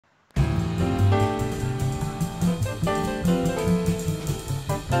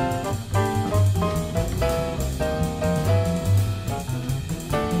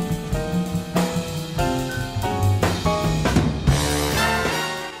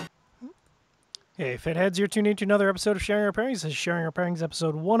Hey, Fitheads, you're tuning in to another episode of Sharing Our Pairings. This is Sharing Our Pairings,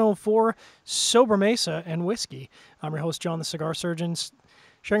 episode 104, Sobremesa and Whiskey. I'm your host, John, the Cigar Surgeon.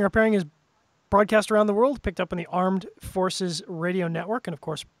 Sharing Our Pairing is broadcast around the world, picked up on the Armed Forces Radio Network, and of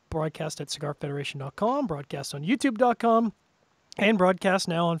course, broadcast at cigarfederation.com, broadcast on youtube.com, and broadcast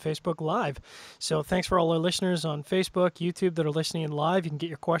now on Facebook Live. So thanks for all our listeners on Facebook, YouTube that are listening in live. You can get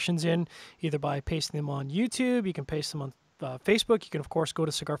your questions in either by pasting them on YouTube, you can paste them on Facebook. You can, of course, go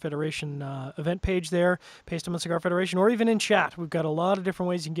to Cigar Federation event page there, paste them on Cigar Federation, or even in chat. We've got a lot of different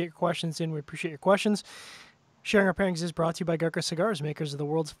ways you can get your questions in. We appreciate your questions. Sharing Our Pairings is brought to you by Gurkha Cigars, makers of the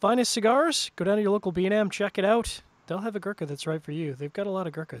world's finest cigars. Go down to your local B&M, check it out. They'll have a Gurkha that's right for you. They've got a lot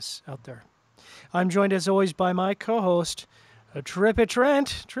of Gurkhas out there. I'm joined, as always, by my co-host, Trippy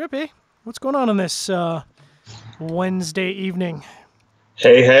Trent. Trippy, what's going on this Wednesday evening?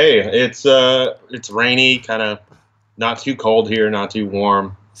 Hey, it's rainy, kind of not too cold here, not too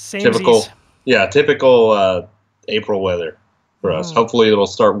warm. Typical April weather for us. Hopefully it'll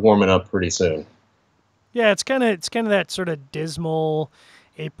start warming up pretty soon. Yeah, it's kind of that sort of dismal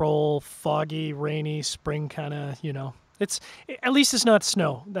April, foggy, rainy spring kind of, It's at least it's not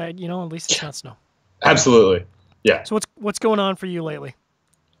snow. At least it's not snow. Absolutely. Yeah. So what's going on for you lately?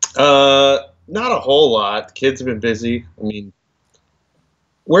 Not a whole lot. The kids have been busy. I mean,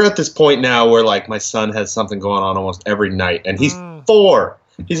 we're at this point now where, like, my son has something going on almost every night, and he's 4.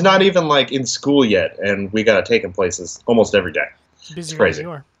 He's not even, like, in school yet, and we got to take him places almost every day. Busy it's crazy. As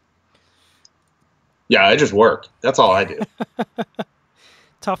you are. Yeah, I just work. That's all I do.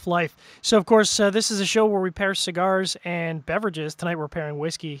 Tough life. So, of course, this is a show where we pair cigars and beverages. Tonight we're pairing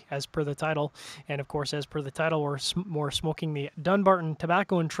whiskey, as per the title. And, of course, as per the title, we're smoking the Dunbarton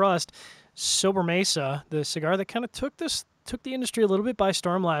Tobacco Trust Sobremesa, the cigar that kind of took the industry a little bit by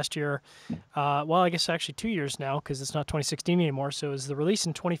storm last year. Well, I guess actually 2 years now, because it's not 2016 anymore. So it was the release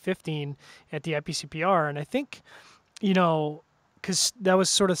in 2015 at the IPCPR. And I think, because that was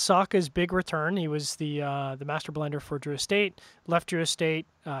sort of Saka's big return. He was the master blender for Drew Estate, left Drew Estate,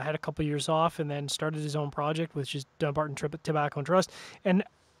 had a couple years off, and then started his own project, which is Dunbarton Tobacco Trust. And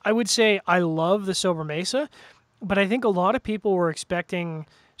I would say I love the Sobremesa, but I think a lot of people were expecting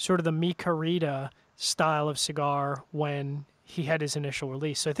sort of the Mi Querida style of cigar when he had his initial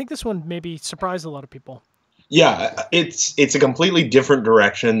release. So I think this one maybe surprised a lot of people. Yeah, it's a completely different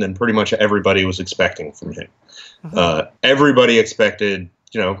direction than pretty much everybody was expecting from him. Everybody expected,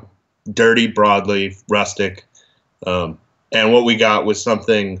 dirty, broadleaf, rustic. And what we got was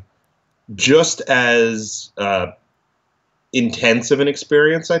something just as intense of an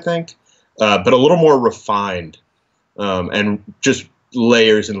experience, I think, but a little more refined, and just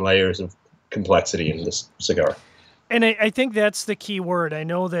layers and layers of complexity in this cigar. And I think that's the key word. I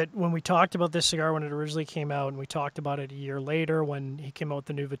know that when we talked about this cigar when it originally came out, and we talked about it a year later when he came out with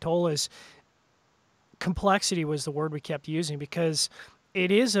the new Vitolas, complexity was the word we kept using, because it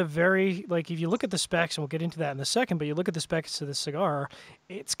is a very, like, if you look at the specs, and we'll get into that in a second, but you look at the specs of the cigar,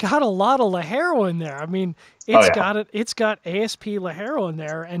 it's got a lot of Ligero in there. I mean, it's got ASP Ligero in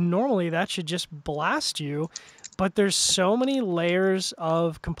there, and normally that should just blast you. But there's so many layers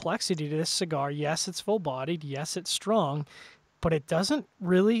of complexity to this cigar. Yes, it's full-bodied. Yes, it's strong. But it doesn't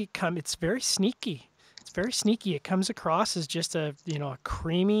really come... It's very sneaky. It's very sneaky. It comes across as just a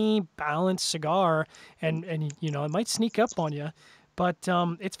creamy, balanced cigar. And it might sneak up on you. But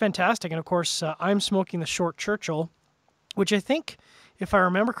it's fantastic. And, of course, I'm smoking the Short Churchill, which I think, if I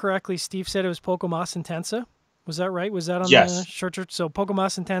remember correctly, Steve said it was Poco Mas Intensa. Was that right? Was that on the Short Churchill? So Poco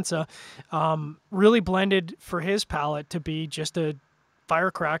Mas Intensa really blended for his palate to be just a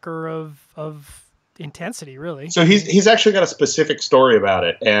firecracker of intensity, really. So he's actually got a specific story about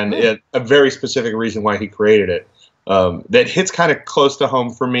it, and a very specific reason why he created it that hits kind of close to home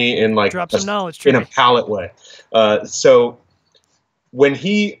for me in like drop some knowledge in a palate way. So when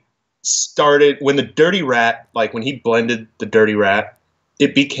he started, when he blended the Dirty Rat,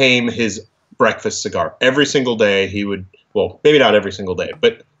 it became his breakfast cigar. Every single day he would, well, maybe not every single day,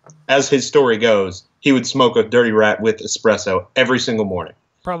 but as his story goes, he would smoke a Dirty Rat with espresso every single morning.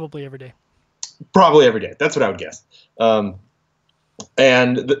 Probably every day. That's what I would guess.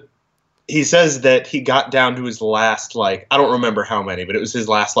 He says that he got down to his last, I don't remember how many, but it was his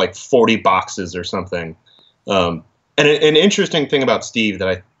last 40 boxes or something. And an interesting thing about Steve that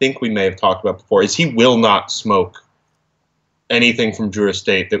I think we may have talked about before is he will not smoke anything from Drew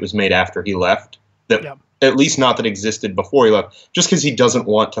Estate that was made after he left, at least not that existed before he left, just because he doesn't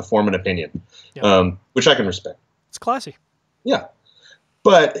want to form an opinion, which I can respect. It's classy. Yeah.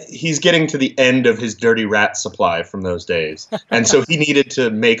 But he's getting to the end of his Dirty Rat supply from those days. And so he needed to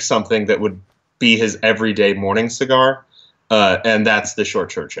make something that would be his everyday morning cigar, and that's the Short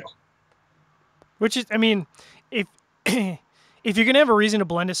Churchill. Which is, I mean, if if you're gonna have a reason to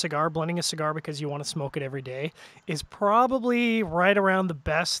blend a cigar, blending a cigar because you want to smoke it every day is probably right around the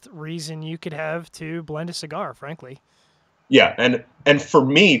best reason you could have to blend a cigar, frankly. Yeah, and for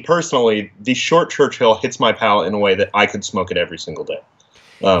me personally, the Short Churchill hits my palate in a way that I could smoke it every single day.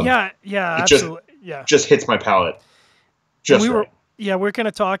 Yeah, It absolutely. Yeah. just hits my palate And just right. we're kind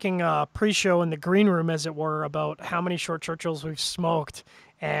of talking pre-show in the green room, as it were, about how many Short Churchills we've smoked.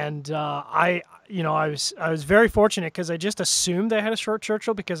 And I was very fortunate because I just assumed I had a Short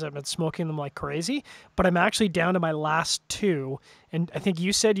Churchill because I've been smoking them like crazy. But I'm actually down to my last two. And I think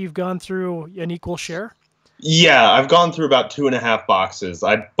you said you've gone through an equal share. Yeah, I've gone through about 2.5 boxes.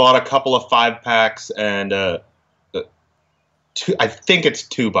 I bought a couple of 5-packs and I think it's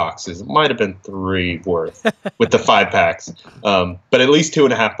 2 boxes. It might have been 3 worth with the 5-packs. But at least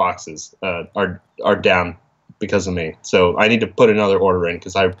 2.5 boxes are down because of me. So I need to put another order in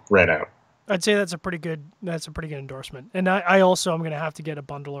because I ran out. I'd say that's a pretty good endorsement. And I also am going to have to get a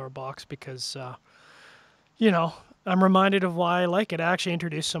bundle or a box because, I'm reminded of why I like it. I actually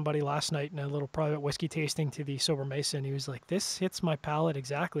introduced somebody last night in a little private whiskey tasting to the Sobremesa, and he was like, "This hits my palate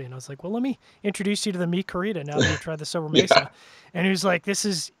exactly." And I was like, "Well, let me introduce you to the Mi Corrida now that you've tried the Sobremesa." Yeah. And he was like, "This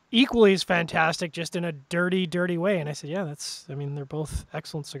is equally as fantastic, just in a dirty, dirty way." And I said, "Yeah, they're both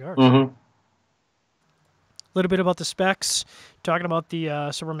excellent cigars." Mm-hmm. A little bit about the specs. Talking about the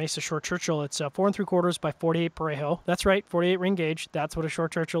Sobremesa Short Churchill, it's 4 3/4 by 48 Parejo. That's right, 48 ring gauge. That's what a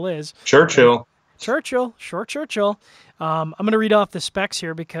Short Churchill is. Churchill. Short Churchill. I'm going to read off the specs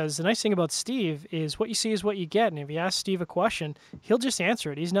here because the nice thing about Steve is what you see is what you get. And if you ask Steve a question, he'll just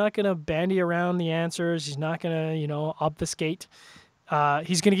answer it. He's not going to bandy around the answers. He's not going to, obfuscate.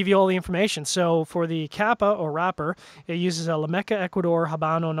 He's going to give you all the information. So for the capa or wrapper, it uses a La Meca Ecuador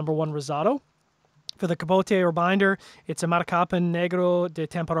Habano No. 1 Rosado. For the capote or binder, it's a Maracapan Negro de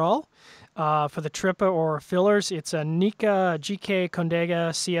Temporal. For the trippa or fillers, it's a Nica GK Condega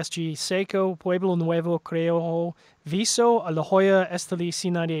CSG Seco Pueblo Nuevo Criollo Viso, a La Jolla Esteli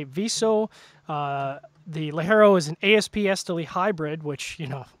C98 Viso. The Ligero is an ASP Esteli hybrid, which,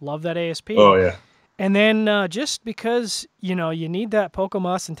 love that ASP. Oh, yeah. And then just because, you need that Poco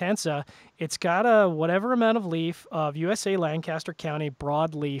Mas Intensa, it's got a whatever amount of leaf of USA Lancaster County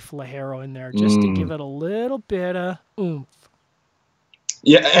broadleaf Ligero in there just to give it a little bit of oomph.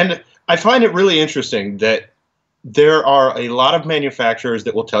 Yeah, and I find it really interesting that there are a lot of manufacturers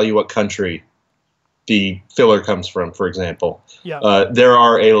that will tell you what country the filler comes from, for example. Yeah. There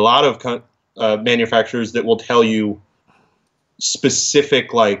are a lot of manufacturers that will tell you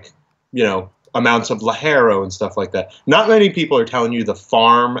specific, amounts of Ligero and stuff like that. Not many people are telling you the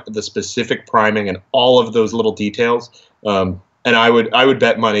farm, the specific priming, and all of those little details. And I would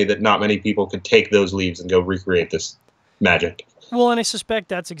bet money that not many people could take those leaves and go recreate this magic. Well, and I suspect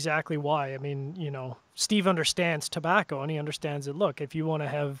that's exactly why. I mean, Steve understands tobacco, and he understands that, look, if you want to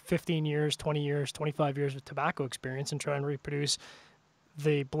have 15 years, 20 years, 25 years of tobacco experience and try and reproduce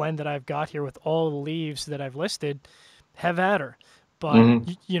the blend that I've got here with all the leaves that I've listed, have at her. But,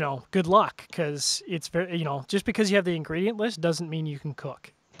 good luck, because it's very, just because you have the ingredient list doesn't mean you can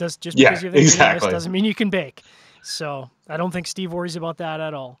cook. Just because you have the ingredient list doesn't mean you can bake. So I don't think Steve worries about that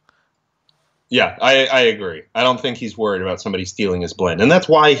at all. Yeah, I agree. I don't think he's worried about somebody stealing his blend. And that's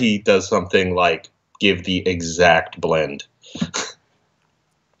why he does something like give the exact blend.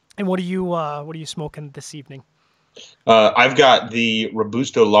 And what are you smoking this evening? I've got the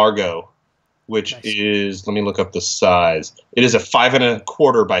Robusto Largo, which is, let me look up the size. It is a 5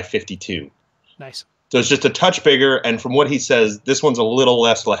 1/4 by 52. Nice. So it's just a touch bigger. And from what he says, this one's a little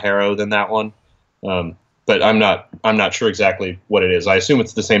less Ligero than that one. But I'm not sure exactly what it is. I assume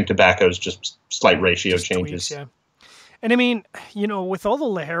it's the same tobaccos, just slight ratio changes. Tweaks, yeah. And I mean, with all the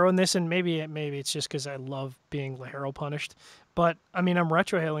Ligero in this, and maybe it's just because I love being Ligero punished, but I mean, I'm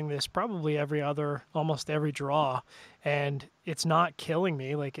retrohaling this probably almost every draw, and it's not killing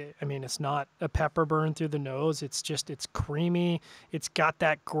me. It's not a pepper burn through the nose. It's creamy. It's got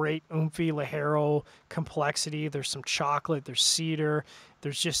that great oomphy Ligero complexity. There's some chocolate. There's cedar.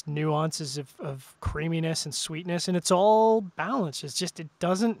 There's just nuances of creaminess and sweetness, and it's all balanced. It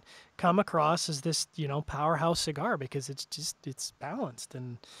doesn't come across as this, powerhouse cigar because it's balanced,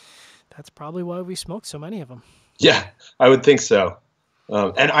 and that's probably why we smoke so many of them. Yeah, I would think so.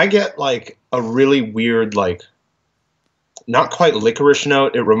 And I get a really weird, not quite licorice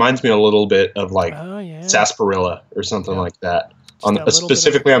note. It reminds me a little bit of sarsaparilla or something like that,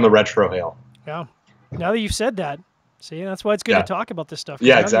 specifically on the retrohale. Yeah. Now that you've said that, see, that's why it's good to talk about this stuff.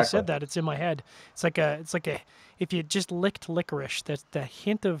 Yeah, now exactly. That you said that, it's in my head. It's like if you just licked licorice, that's the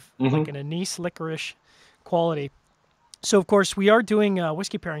hint of like an anise licorice quality. So, of course, we are doing a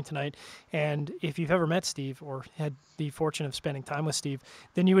whiskey pairing tonight, and if you've ever met Steve or had the fortune of spending time with Steve,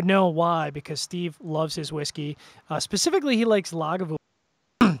 then you would know why, because Steve loves his whiskey. Specifically, he likes Lagavulin.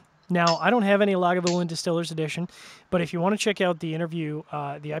 Now, I don't have any Lagavulin Distillers Edition, but if you want to check out the interview,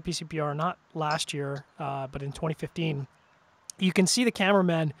 the IPCPR, not last year, but in 2015, you can see the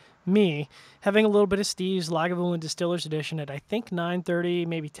cameraman, me, having a little bit of Steve's Lagavulin Distillers Edition at, I think, 9:30,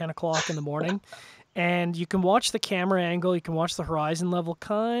 maybe 10 o'clock in the morning. And you can watch the camera angle, you can watch the horizon level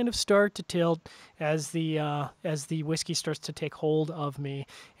kind of start to tilt as the whiskey starts to take hold of me,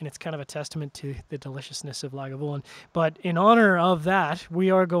 and it's kind of a testament to the deliciousness of Lagavulin. But in honor of that,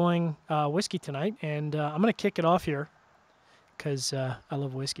 we are going whiskey tonight, and I'm going to kick it off here because I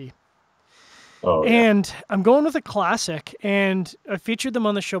love whiskey. Oh, yeah. And I'm going with a classic, and I featured them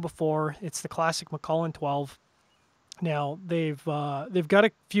on the show before. It's the classic Macallan 12. Now, they've got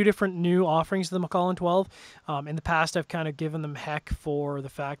a few different new offerings to the Macallan 12. In the past, I've kind of given them heck for the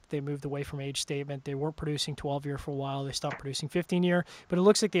fact that they moved away from age statement. They weren't producing 12-year for a while. They stopped producing 15-year. But it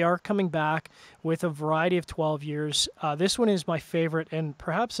looks like they are coming back with a variety of 12 years. This one is my favorite, and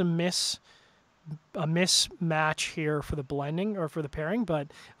perhaps a mismatch here for the blending or for the pairing, but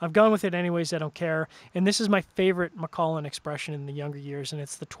I've gone with it anyways. I don't care. And this is my favorite Macallan expression in the younger years, and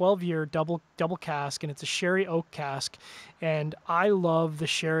it's the 12-year double cask, and it's a sherry oak cask, and I love the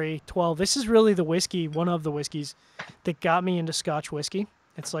sherry 12. This is really the whiskey, one of the whiskeys that got me into Scotch whiskey.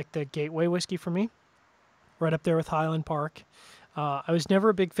 It's like the gateway whiskey for me, right up there with Highland Park. I was never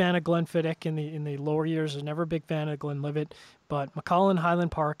a big fan of Glenfiddich in the lower years. I was never a big fan of Glenlivet, but Macallan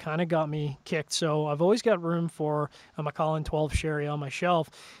Highland Park kind of got me kicked. So I've always got room for a Macallan 12 sherry on my shelf.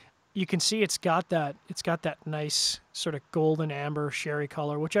 You can see it's got that nice sort of golden amber sherry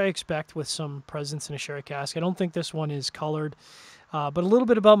color, which I expect with some presence in a sherry cask. I don't think this one is colored. But a little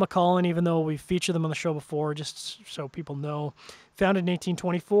bit about Macallan, even though we've featured them on the show before, just so people know. Founded in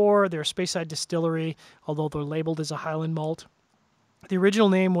 1824, they're a Speyside distillery, although they're labeled as a Highland malt. The original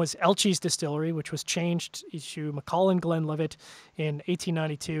name was Elchies Distillery, which was changed to Macallan Glenlivet in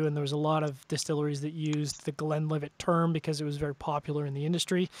 1892, and there was a lot of distilleries that used the Glenlivet term because it was very popular in the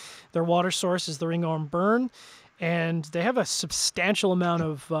industry. Their water source is the Ringorm Burn, and they have a substantial amount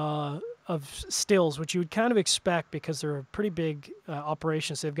of stills, which you would kind of expect because they're a pretty big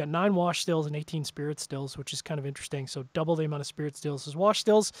operation. So they've got 9 wash stills and 18 spirit stills, which is kind of interesting. So double the amount of spirit stills as wash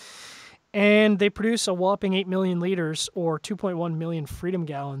stills. And they produce a whopping 8 million liters or 2.1 million freedom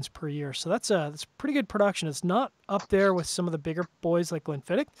gallons per year. So that's pretty good production. It's not up there with some of the bigger boys like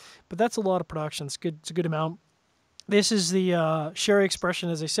Glenfiddich, but that's a lot of production. It's good. It's a good amount. This is the sherry expression,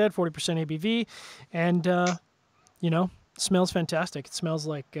 as I said, 40% ABV, and smells fantastic. It smells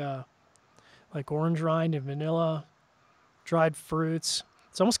like orange rind and vanilla, dried fruits.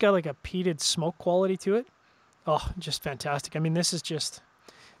 It's almost got like a peated smoke quality to it. Oh, just fantastic. I mean, this is just,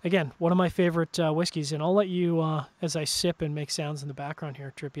 again, one of my favorite whiskeys, and I'll let you, as I sip and make sounds in the background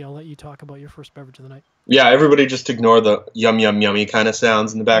here, Trippy, I'll let you talk about your first beverage of the night. Yeah, everybody just ignore the yum, yum, yummy kind of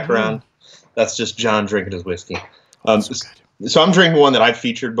sounds in the background. Mm-hmm. That's just John drinking his whiskey. So I'm drinking one that I've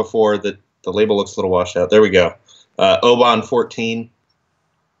featured before that the label looks a little washed out. There we go. Oban 14.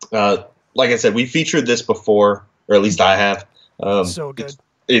 Like I said, we featured this before, or at least I have. So good.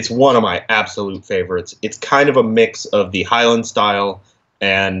 It's one of my absolute favorites. It's kind of a mix of the Highland style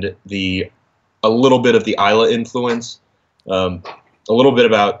and a little bit of the Isla influence. A little bit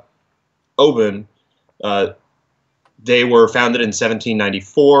about Oban. They were founded in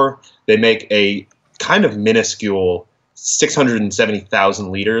 1794. They make a kind of minuscule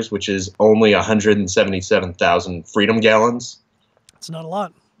 670,000 liters, which is only 177,000 freedom gallons. It's not a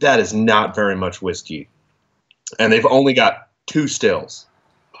lot. That is not very much whiskey. And they've only got 2 stills.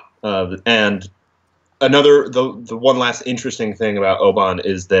 And the one last interesting thing about Oban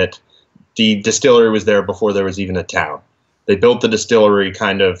is that the distillery was there before there was even a town. They built the distillery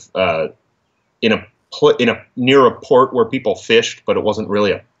kind of near a port where people fished, but it wasn't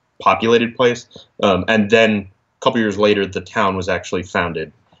really a populated place. And then a couple years later, the town was actually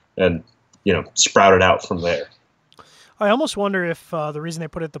founded and sprouted out from there. I almost wonder if the reason they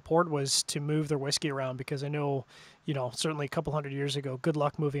put it at the port was to move their whiskey around, because I know, certainly a couple hundred years ago, good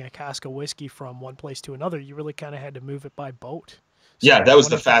luck moving a cask of whiskey from one place to another. You really kind of had to move it by boat. So yeah, that was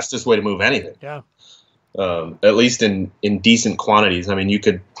the fastest way to move anything. Yeah. At least in decent quantities. I mean, you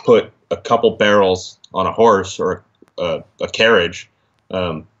could put a couple barrels on a horse or a carriage,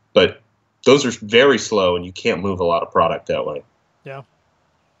 but those are very slow, and you can't move a lot of product that way. Yeah.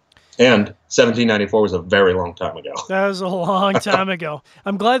 And 1794 was a very long time ago. That was a long time ago.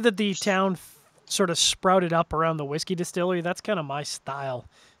 I'm glad that the town sort of sprouted up around the whiskey distillery. That's kind of my style.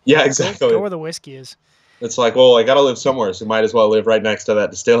 Yeah, exactly. Go where the whiskey is. It's like, well, I got to live somewhere, so might as well live right next to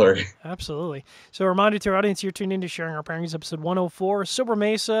that distillery. Absolutely. So a reminder to our audience, you're tuned in to Sharing Our Pairings, episode 104,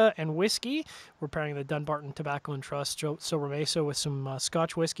 Sobremesa and Whiskey. We're pairing the Dunbarton Tobacco Trust Sobremesa with some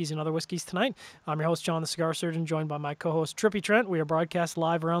Scotch whiskeys and other whiskeys tonight. I'm your host, John the Cigar Surgeon, joined by my co-host, Trippy Trent. We are broadcast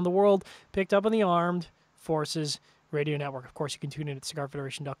live around the world, picked up on the Armed Forces Radio Network. Of course, you can tune in at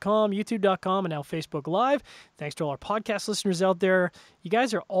cigarfederation.com, youtube.com, and now Facebook Live. Thanks to all our podcast listeners out there. You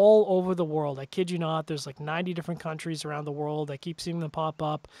guys are all over the world. I kid you not. There's like 90 different countries around the world. I keep seeing them pop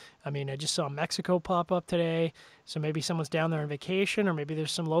up. I mean, I just saw Mexico pop up today. So maybe someone's down there on vacation, or maybe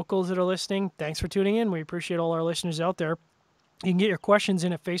there's some locals that are listening. Thanks for tuning in. We appreciate all our listeners out there. You can get your questions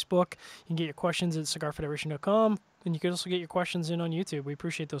in at Facebook. You can get your questions at cigarfederation.com. And you can also get your questions in on YouTube. We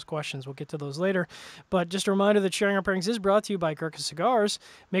appreciate those questions. We'll get to those later. But just a reminder that Sharing Our Pairings is brought to you by Gurkha Cigars,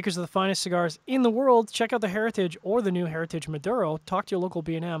 makers of the finest cigars in the world. Check out the Heritage or the new Heritage Maduro. Talk to your local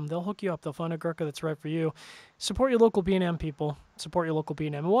B&M. They'll hook you up. They'll find a Gurkha that's right for you. Support your local B&M, people. Support your local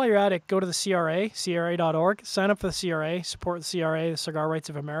B&M. And while you're at it, go to the CRA, CRA.org. Sign up for the CRA. Support the CRA, the Cigar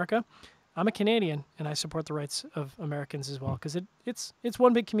Rights of America. I'm a Canadian, and I support the rights of Americans as well, because it's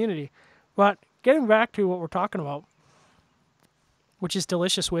one big community. But getting back to what we're talking about, which is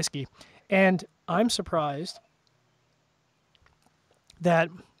delicious whiskey. And I'm surprised that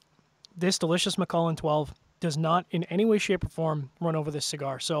this delicious Macallan 12 does not in any way, shape, or form run over this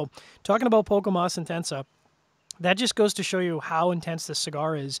cigar. So talking about Poco Mas Intensa, that just goes to show you how intense this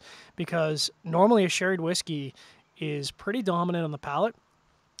cigar is, because normally a sherried whiskey is pretty dominant on the palate.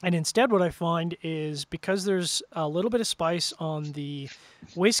 And instead what I find is, because there's a little bit of spice on the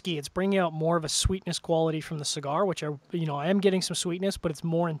whiskey, it's bringing out more of a sweetness quality from the cigar, which I am getting some sweetness, but it's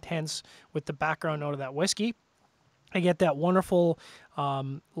more intense with the background note of that whiskey. I get that wonderful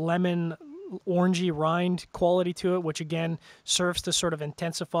lemon, orangey rind quality to it, which again serves to sort of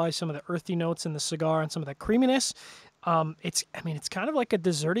intensify some of the earthy notes in the cigar and some of that creaminess. It's kind of like a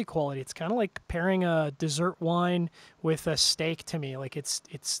desserty quality. It's kind of like pairing a dessert wine with a steak to me. Like it's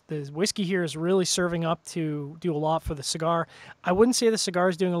the whiskey here is really serving up to do a lot for the cigar. I wouldn't say the cigar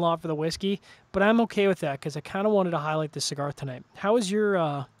is doing a lot for the whiskey, but I'm okay with that because I kind of wanted to highlight the cigar tonight. How's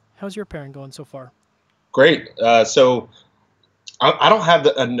your pairing going so far? Great. So I don't have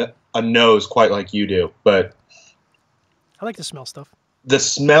a nose quite like you do, but I like to smell stuff. The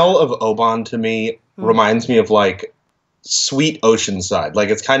smell of Oban to me reminds me of like sweet oceanside. Like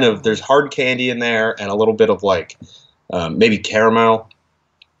it's kind of, there's hard candy in there and a little bit of like maybe caramel,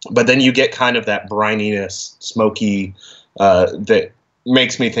 but then you get kind of that brininess, smoky, that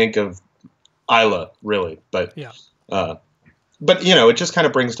makes me think of Isla, really. But yeah. But it just kind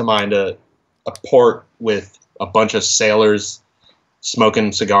of brings to mind a port with a bunch of sailors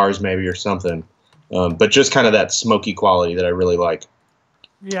smoking cigars maybe or something. But just kind of that smoky quality that I really like.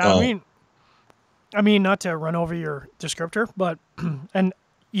 Yeah, I mean, not to run over your descriptor, but and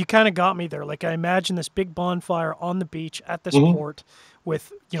you kind of got me there. Like I imagine this big bonfire on the beach at this port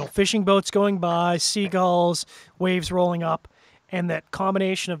with, fishing boats going by, seagulls, waves rolling up, and that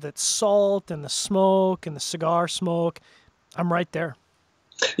combination of that salt and the smoke and the cigar smoke. I'm right there.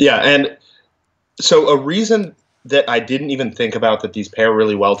 Yeah, and so a reason that I didn't even think about that these pair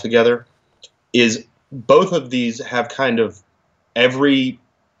really well together is both of these have kind of every,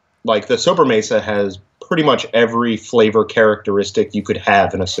 like the Sobremesa has pretty much every flavor characteristic you could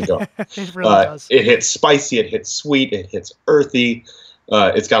have in a cigar. It really does. It hits spicy, it hits sweet, it hits earthy.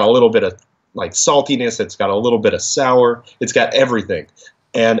 It's got a little bit of like saltiness. It's got a little bit of sour. It's got everything.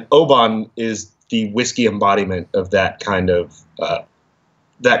 And Oban is the whiskey embodiment of that kind of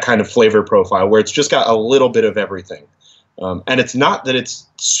flavor profile, where it's just got a little bit of everything. And it's not that it's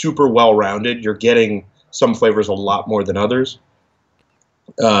super well-rounded. You're getting some flavors a lot more than others.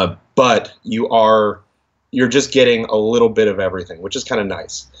 But you're just getting a little bit of everything, which is kind of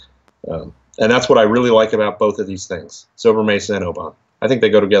nice. And that's what I really like about both of these things, Sobremesa and Oban. I think they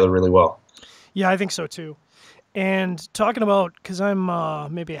go together really well. Yeah, I think so too. And talking about, because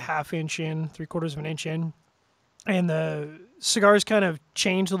I'm maybe a half inch in, 3/4 of an inch in, and the cigars kind of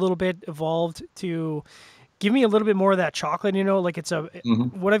changed a little bit, evolved to give me a little bit more of that chocolate, like it's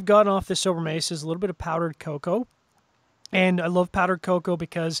what I've gotten off this Sobremesa is a little bit of powdered cocoa. And I love powdered cocoa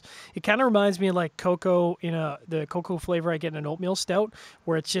because it kind of reminds me of like cocoa in the cocoa flavor I get in an oatmeal stout,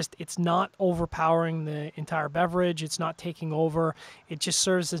 where it's not overpowering the entire beverage. It's not taking over. It just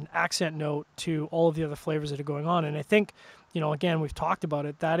serves as an accent note to all of the other flavors that are going on. And I think, again, we've talked about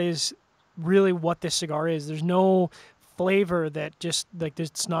it. That is really what this cigar is. There's no flavor that just like,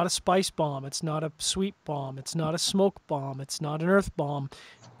 it's not a spice bomb. It's not a sweet bomb. It's not a smoke bomb. It's not an earth bomb.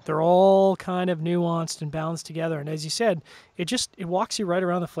 They're all kind of nuanced and balanced together. And as you said, it walks you right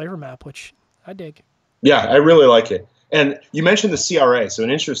around the flavor map, which I dig. Yeah, I really like it. And you mentioned the CRA, so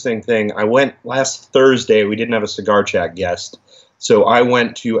an interesting thing. I went last Thursday. We didn't have a Cigar Chat guest, so I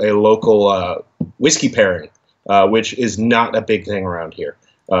went to a local whiskey pairing, which is not a big thing around here.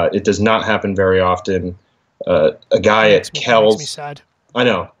 It does not happen very often. A guy at Kells. That makes me sad. I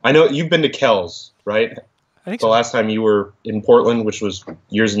know. You've been to Kells, right? I think the so. last time you were in Portland, which was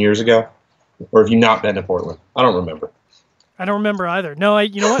years and years ago, or have you not been to Portland? I don't remember. I don't remember either. No,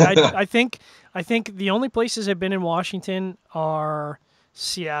 you know what? I think the only places I've been in Washington are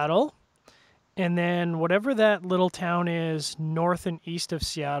Seattle, and then whatever that little town is north and east of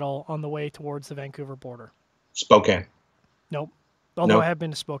Seattle on the way towards the Vancouver border. Spokane. Nope. Although Nope. I have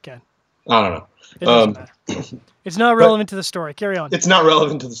been to Spokane. I don't know. It doesn't matter. It's not relevant to the story. Carry on. It's not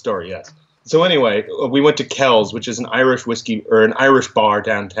relevant to the story, yes. So anyway, we went to Kells, which is an Irish whiskey or an Irish bar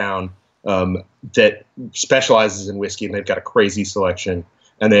downtown that specializes in whiskey, and they've got a crazy selection.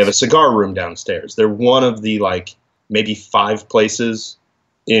 And they have a cigar room downstairs. They're one of the maybe 5 places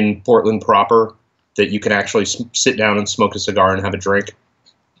in Portland proper that you can actually sit down and smoke a cigar and have a drink,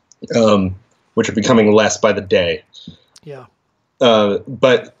 which are becoming less by the day. Yeah.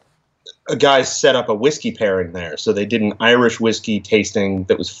 But a guy set up a whiskey pairing there. So they did an Irish whiskey tasting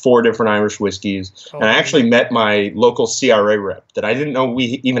that was 4 different Irish whiskeys. And I actually met my local CRA rep that I didn't know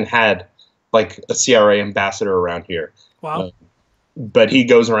we even had a CRA ambassador around here. Wow. But he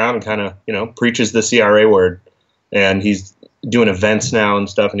goes around and kind of, preaches the CRA word, and he's doing events now and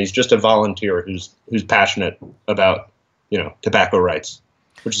stuff. And he's just a volunteer who's passionate about, tobacco rights,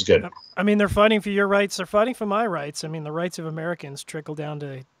 which is good. I mean, they're fighting for your rights. They're fighting for my rights. I mean, the rights of Americans trickle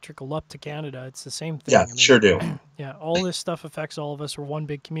up to Canada. It's the same thing. Yeah, sure do. Yeah, all this stuff affects all of us. We're one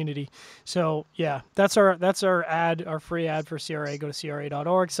big community. So yeah, that's our ad, our free ad for CRA. Go to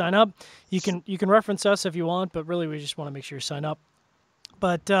CRA.org, sign up. You can reference us if you want, but really we just want to make sure you sign up.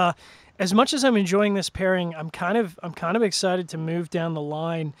 But as much as I'm enjoying this pairing, I'm kind of excited to move down the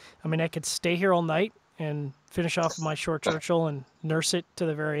line. I mean, I could stay here all night and finish off my Short Churchill and nurse it to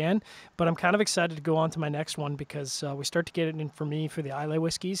the very end. But I'm kind of excited to go on to my next one because we start to get it in for me for the Islay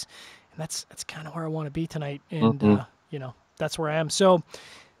whiskeys, and that's kind of where I want to be tonight. And that's where I am. So,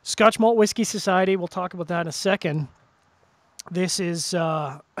 Scotch Malt Whisky Society. We'll talk about that in a second. This is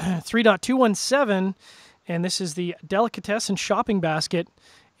 3.217, and this is the delicatessen shopping basket.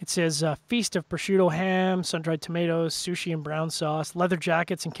 It says feast of prosciutto ham, sun-dried tomatoes, sushi and brown sauce, leather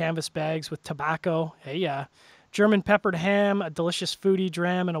jackets and canvas bags with tobacco. Hey, yeah. German peppered ham, a delicious foodie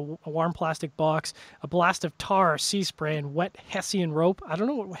dram in a warm plastic box, a blast of tar, sea spray, and wet Hessian rope. I don't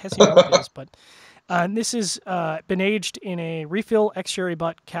know what Hessian rope is, but this has been aged in a refill ex-sherry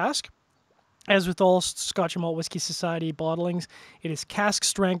butt cask. As with all Scotch Malt Whisky Society bottlings, it is cask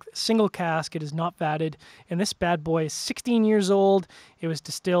strength, single cask. It is not vatted. And this bad boy is 16 years old. It was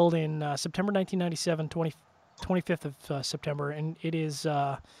distilled in September 1997, 25th of September. And it is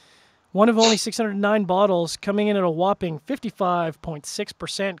one of only 609 bottles, coming in at a whopping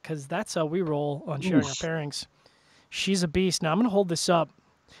 55.6%, because that's how we roll on sharing our pairings. She's a beast. Now I'm going to hold this up.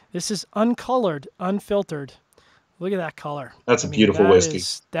 This is uncolored, unfiltered. Look at that color. That's a beautiful whiskey.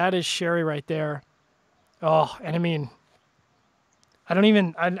 That is sherry right there. Oh, and I mean,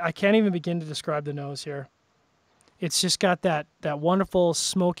 I can't even begin to describe the nose here. It's just got that wonderful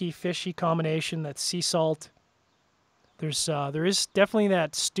smoky, fishy combination, that sea salt. There is definitely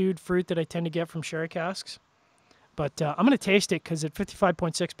that stewed fruit that I tend to get from sherry casks. But I'm going to taste it because at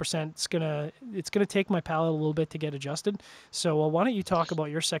 55.6%, it's gonna take my palate a little bit to get adjusted. So why don't you talk about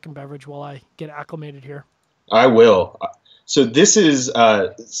your second beverage while I get acclimated here? I will. So this is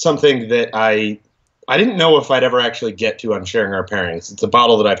something that I didn't know if I'd ever actually get to on Sharing Our Pairings. It's a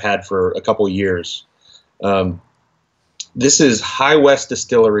bottle that I've had for a couple of years. This is High West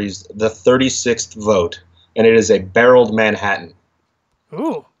Distillery's The 36th Vote, and it is a barreled Manhattan.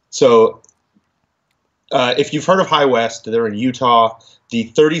 Ooh. So if you've heard of High West, they're in Utah.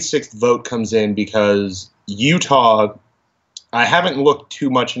 The 36th Vote comes in because Utah, I haven't looked too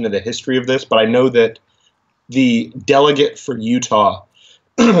much into the history of this, but I know that the delegate for Utah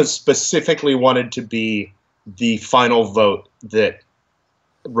specifically wanted to be the final vote that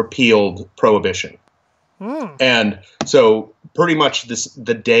repealed Prohibition. And so pretty much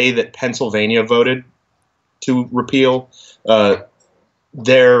the day that Pennsylvania voted to repeal,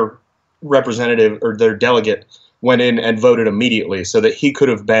 their representative or their delegate went in and voted immediately so that he could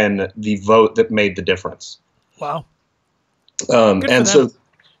have been the vote that made the difference. Wow. And so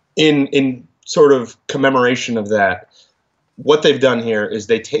in sort of commemoration of that, what they've done here is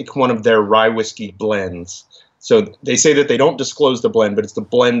they take one of their rye whiskey blends. So they say that they don't disclose the blend, but it's the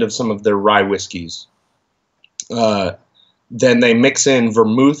blend of some of their rye whiskeys. Then they mix in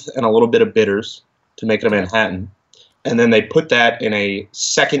vermouth and a little bit of bitters to make it a Manhattan. And then they put that in a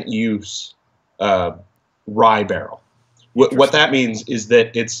second use rye barrel. What that means is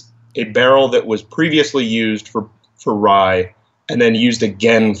that it's a barrel that was previously used for rye and then used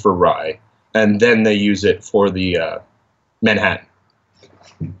again for rye. And then they use it for the Manhattan.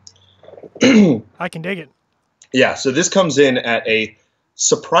 I can dig it. Yeah, so this comes in at a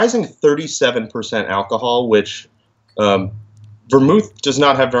surprising 37% alcohol, which vermouth does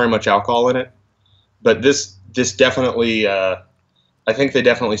not have very much alcohol in it. But this definitely, I think they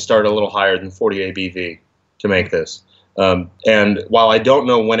definitely start a little higher than 40 ABV to make this. And while I don't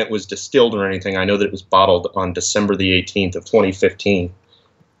know when it was distilled or anything, I know that it was bottled on December the 18th of 2015.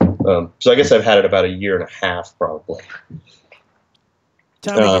 So I guess I've had it about a year and a half, probably.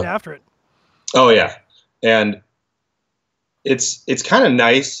 Time to get after it. Oh, yeah. And it's kind of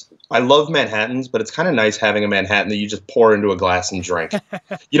nice. I love Manhattans, but it's kind of nice having a Manhattan that you just pour into a glass and drink.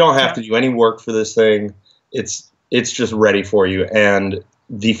 You don't have to do any work for this thing. It's just ready for you. And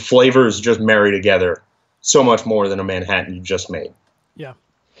the flavors just marry together so much more than a Manhattan you just made. Yeah.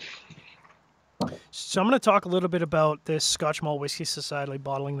 So I'm going to talk a little bit about this Scotch Malt Whisky Society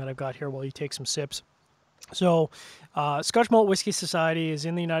bottling that I've got here while you take some sips. So Scotch Malt Whisky Society is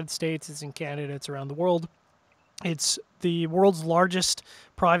in the United States, it's in Canada, it's around the world. It's the world's largest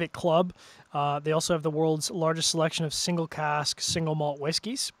private club. They also have the world's largest selection of single cask, single malt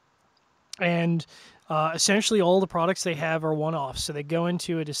whiskeys. And essentially all the products they have are one-offs. So they go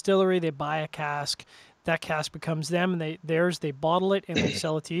into a distillery, they buy a cask, that cask becomes them, and they bottle it and they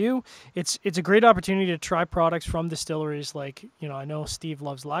sell it to you. It's a great opportunity to try products from distilleries like, I know Steve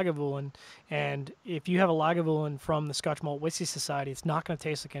loves Lagavulin, and if you have a Lagavulin from the Scotch Malt Whisky Society, it's not going to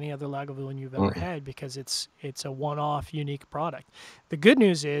taste like any other Lagavulin you've ever had because it's a one-off, unique product. The good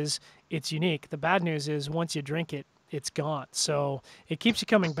news is it's unique. The bad news is once you drink it, it's gone. So it keeps you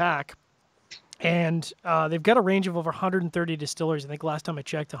coming back. And they've got a range of over 130 distilleries. I think last time I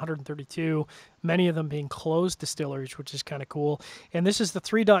checked, 132, many of them being closed distilleries, which is kind of cool. And this is the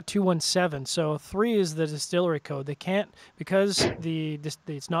 3.217. So 3 is the distillery code. They can't, because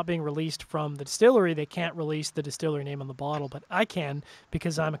it's not being released from the distillery, they can't release the distillery name on the bottle. But I can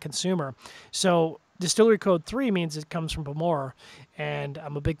because I'm a consumer. So distillery code 3 means it comes from Bowmore. And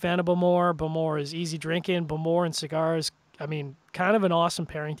I'm a big fan of Bowmore. Bowmore is easy drinking. Bowmore and cigars, kind of an awesome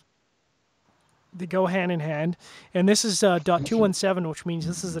pairing. They go hand in hand. And this is .217, which means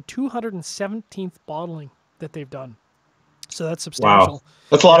this is the 217th bottling that they've done. So that's substantial. Wow.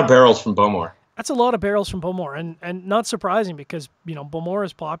 That's a lot of barrels from Bowmore. That's a lot of barrels from Bowmore, and not surprising because, Bowmore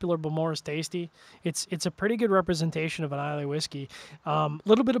is popular, Bowmore is tasty. It's a pretty good representation of an Islay whiskey. A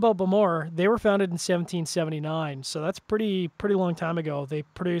little bit about Bowmore. They were founded in 1779, so that's pretty long time ago. They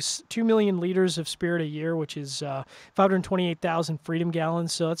produce 2 million liters of spirit a year, which is 528,000 Freedom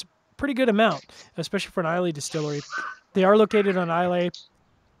gallons, so that's pretty good amount, especially for an Islay distillery. They are located on Islay.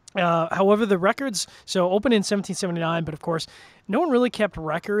 However, the records, so opened in 1779, but of course, no one really kept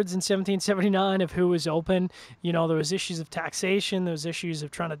records in 1779 of who was open. There was issues of taxation, there was issues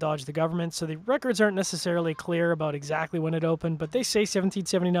of trying to dodge the government, so the records aren't necessarily clear about exactly when it opened, but they say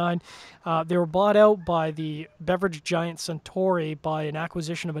 1779. They were bought out by the beverage giant Suntory by an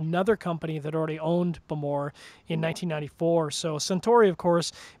acquisition of another company that already owned Bowmore in 1994. So Suntory, of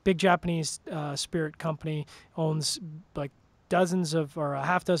course, big Japanese spirit company, owns like dozens of, or a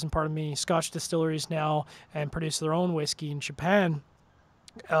half dozen, Scotch distilleries now, and produce their own whiskey in Japan.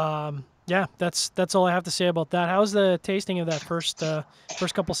 Yeah, that's all I have to say about that. How's the tasting of that first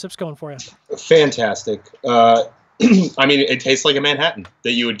couple sips going for you? Fantastic. It tastes like a Manhattan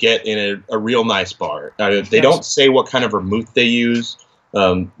that you would get in a real nice bar. They don't say what kind of vermouth they use,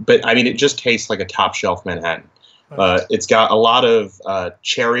 but it just tastes like a top shelf Manhattan. It's got a lot of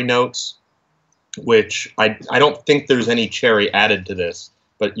cherry notes, which I don't think there's any cherry added to this,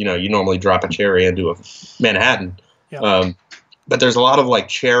 but you normally drop a cherry into a Manhattan. Yeah. But there's a lot of like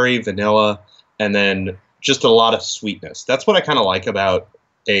cherry, vanilla, and then just a lot of sweetness. That's what I kind of like about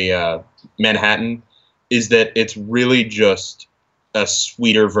a Manhattan, is that it's really just a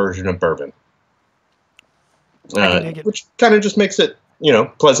sweeter version of bourbon, which kind of just makes it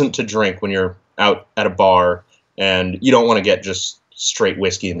pleasant to drink when you're out at a bar and you don't want to get just straight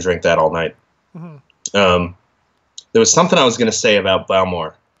whiskey and drink that all night. Mm-hmm. There was something I was going to say about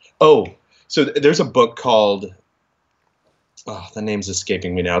Bowmore. Oh, so there's a book called, the name's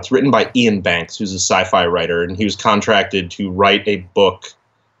escaping me now. It's written by Ian Banks, who's a sci-fi writer, and he was contracted to write a book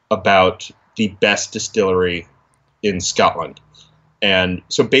about the best distillery in Scotland. And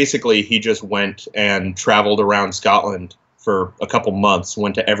so basically he just went and traveled around Scotland for a couple months,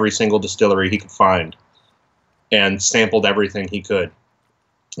 went to every single distillery he could find, and sampled everything he could.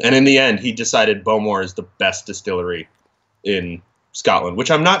 And in the end, he decided Bowmore is the best distillery in Scotland,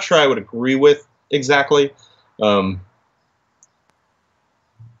 which I'm not sure I would agree with exactly. But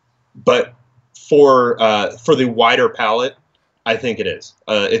for the wider palate, I think it is.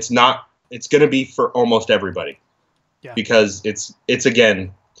 It's not. It's going to be for almost everybody, because it's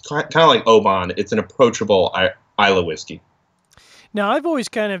again kind of like Oban. It's an approachable Islay whiskey. Now, I've always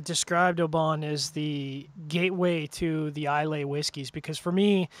kind of described Oban as the gateway to the Islay whiskeys, because for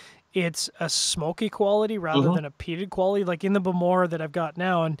me, it's a smoky quality rather than a peated quality, like in the Bowmore that I've got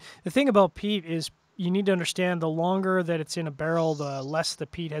now. And the thing about peat is you need to understand the longer that it's in a barrel, the less the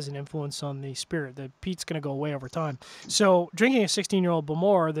peat has an influence on the spirit. The peat's going to go away over time. So drinking a 16-year-old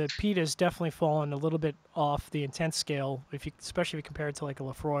Bowmore, the peat has definitely fallen a little bit off the intense scale, especially if you compare it to like a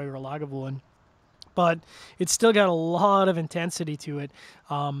Laphroaig or a Lagavulin. But it's still got a lot of intensity to it.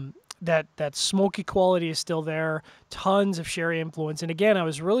 That smoky quality is still there. Tons of sherry influence. And again, I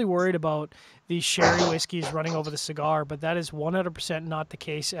was really worried about these sherry whiskeys running over the cigar, but that is 100% not the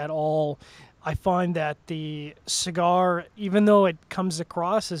case at all. I find that the cigar, even though it comes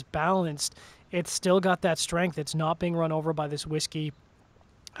across as balanced, it's still got that strength. It's not being run over by this whiskey.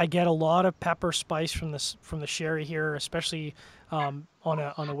 I get a lot of pepper spice from the sherry here, especially on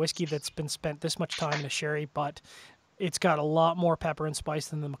a whiskey that's been spent this much time in a sherry. But it's got a lot more pepper and spice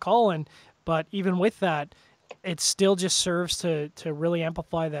than the Macallan. But even with that, it still just serves to really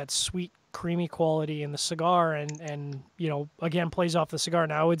amplify that sweet, creamy quality in the cigar, and again plays off the cigar.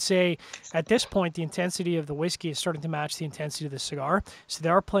 Now I would say at this point the intensity of the whiskey is starting to match the intensity of the cigar, so they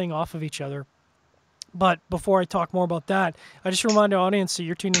are playing off of each other. But before I talk more about that, I just remind our audience that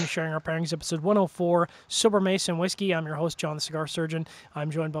you're tuning in to Sharing Our Pairings, episode 104, Sobremesa Whiskey. I'm your host, John the Cigar Surgeon.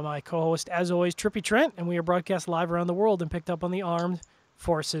 I'm joined by my co-host, as always, Trippy Trent, and we are broadcast live around the world and picked up on the Armed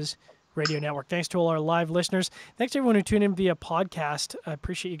Forces Radio Network. Thanks to all our live listeners. Thanks to everyone who tuned in via podcast. I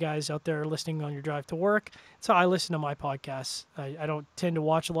appreciate you guys out there listening on your drive to work. That's how I listen to my podcasts. I don't tend to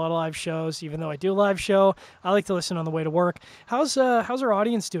watch a lot of live shows, even though I do a live show. I like to listen on the way to work. How's our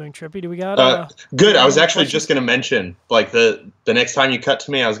audience doing, Trippy? Do we got good? I was actually just going to mention, like the next time you cut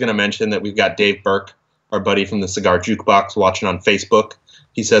to me, I was going to mention that we've got Dave Burke, our buddy from the Cigar Jukebox, watching on Facebook.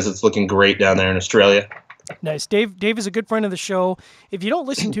 He says it's looking great down there in Australia. Nice. Dave is a good friend of the show. If you don't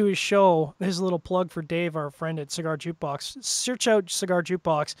listen to his show, there's a little plug for Dave, our friend at Cigar Jukebox. Search out Cigar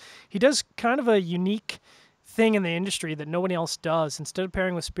Jukebox. He does kind of a unique thing in the industry that nobody else does. Instead of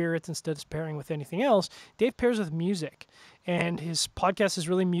pairing with spirits, instead of pairing with anything else, Dave pairs with music. And his podcast is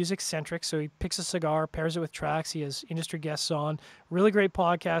really music-centric, so he picks a cigar, pairs it with tracks. He has industry guests on. Really great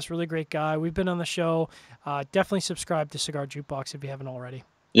podcast, really great guy. We've been on the show. Definitely subscribe to Cigar Jukebox if you haven't already.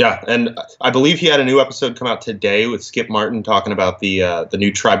 Yeah, and I believe he had a new episode come out today with Skip Martin talking about the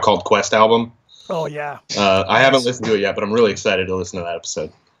new Tribe Called Quest album. Oh, yeah. I haven't listened to it yet, but I'm really excited to listen to that episode.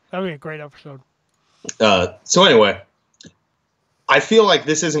 That'll be a great episode. So anyway, I feel like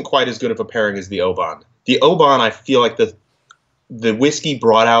this isn't quite as good of a pairing as the Oban. The Oban, I feel like the whiskey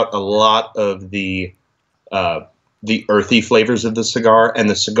brought out a lot of the earthy flavors of the cigar, and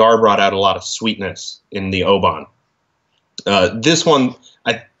the cigar brought out a lot of sweetness in the Oban. This one,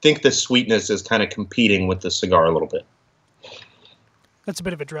 I think the sweetness is kind of competing with the cigar a little bit. That's a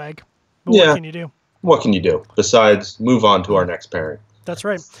bit of a drag. But what can you do? What can you do besides move on to our next pairing? That's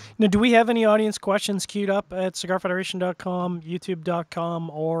right. Now, do we have any audience questions queued up at cigarfederation.com,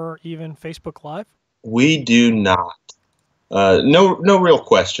 youtube.com, or even Facebook Live? We do not. No real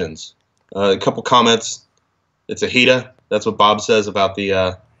questions. A couple comments. It's a Hita. That's what Bob says about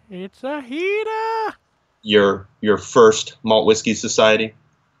the... It's a Hita! Your first Malt Whisky Society.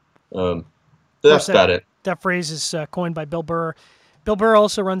 That's about it. That phrase is coined by Bill Burr. Bill Burr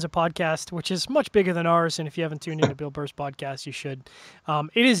also runs a podcast, which is much bigger than ours, and if you haven't tuned into Bill Burr's podcast, you should.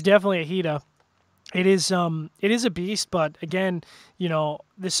 It is definitely a Hita. It is a beast, but again,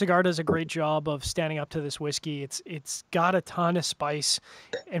 this cigar does a great job of standing up to this whiskey. It's got a ton of spice.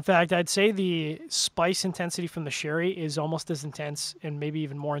 In fact, I'd say the spice intensity from the sherry is almost as intense and maybe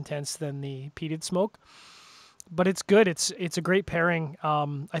even more intense than the peated smoke. But it's good. It's a great pairing.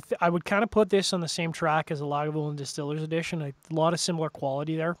 I would kind of put this on the same track as a Lagavulin Distiller's Edition. A lot of similar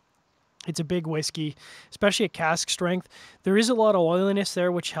quality there. It's a big whiskey, especially at cask strength. There is a lot of oiliness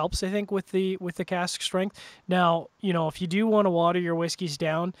there, which helps, I think, with the cask strength. Now, if you do want to water your whiskeys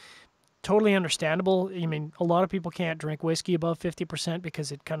down, totally understandable. I mean, a lot of people can't drink whiskey above 50%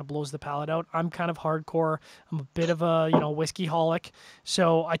 because it kind of blows the palate out. I'm kind of hardcore. I'm a bit of a, whiskey holic.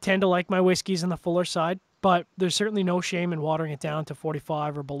 So I tend to like my whiskeys on the fuller side. But there's certainly no shame in watering it down to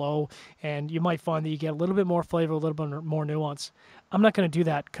 45 or below, and you might find that you get a little bit more flavor, a little bit more nuance. I'm not going to do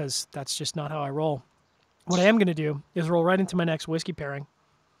that because that's just not how I roll. What I am going to do is roll right into my next whiskey pairing.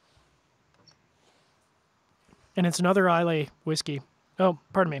 and it's another Islay whiskey. Oh,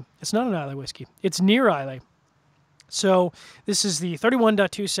 pardon me. It's not an Islay whiskey. It's near Islay. So this is the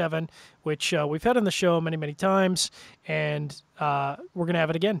 31.27, which we've had on the show many, many times, and we're going to have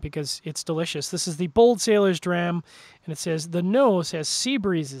it again because it's delicious. This is the Bold Sailor's Dram, and it says, the nose has sea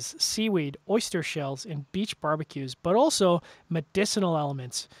breezes, seaweed, oyster shells, and beach barbecues, but also medicinal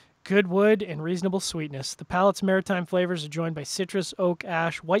elements, good wood, and reasonable sweetness. The palate's maritime flavors are joined by citrus, oak,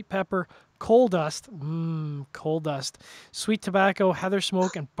 ash, white pepper, coal dust, sweet tobacco, heather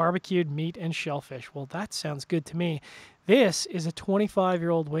smoke, and barbecued meat and shellfish. Well, that sounds good to me. This is a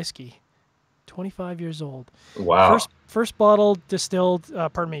 25-year-old whiskey. 25 years old. Wow. First bottle distilled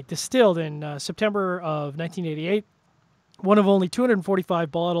in September of 1988. One of only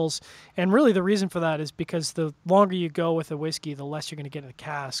 245 bottles, and really the reason for that is because the longer you go with a whiskey, the less you're going to get in a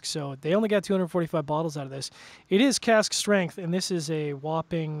cask. So they only got 245 bottles out of this. It is cask strength, and this is a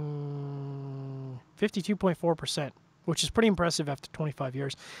whopping 52.4%, which is pretty impressive after 25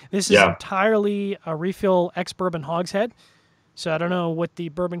 years. This is entirely a refill ex-bourbon hogshead. So I don't know what the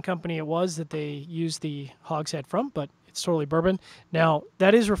bourbon company it was that they used the hogshead from, but it's totally bourbon. Now,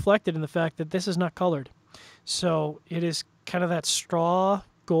 that is reflected in the fact that this is not colored. So it is kind of that straw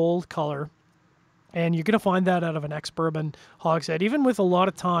gold color, and you're going to find that out of an ex-bourbon hogshead. Even with a lot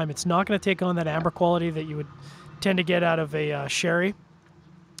of time, it's not going to take on that amber quality that you would tend to get out of a sherry.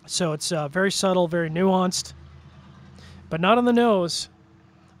 So it's very subtle, very nuanced, but not on the nose.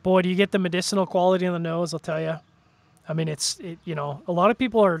 Boy, do you get the medicinal quality on the nose, I'll tell you. I mean, a lot of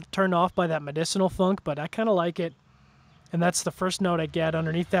people are turned off by that medicinal funk, but I kind of like it. And that's the first note I get.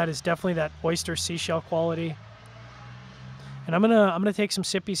 Underneath that is definitely that oyster seashell quality. And I'm gonna take some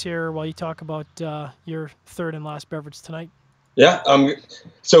sippies here while you talk about your third and last beverage tonight. Yeah.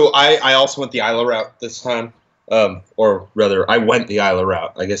 So I also went the Islay route this time, or rather, I went the Islay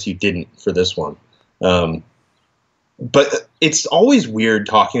route. I guess you didn't for this one. But it's always weird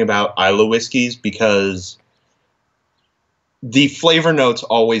talking about Islay whiskeys because the flavor notes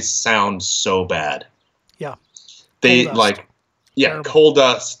always sound so bad. Yeah. They coal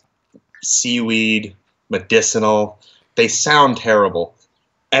dust, seaweed, medicinal. They sound terrible.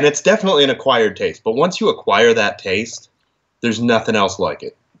 And it's definitely an acquired taste. But once you acquire that taste, there's nothing else like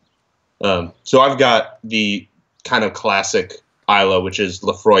it. So I've got the kind of classic Islay, which is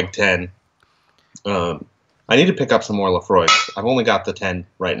Laphroaig 10. I need to pick up some more Laphroaig. I've only got the 10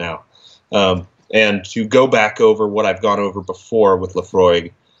 right now. And to go back over what I've gone over before with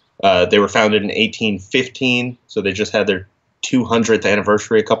Laphroaig, they were founded in 1815, so they just had their 200th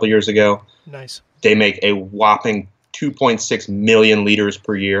anniversary a couple years ago. Nice. They make a whopping 2.6 million liters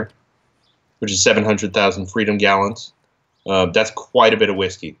per year, which is 700,000 freedom gallons. That's quite a bit of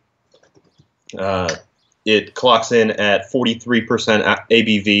whiskey. It clocks in at 43%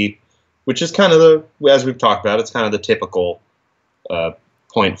 ABV, which is kind of as we've talked about, it's kind of the typical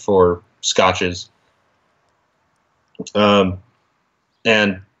point for scotches.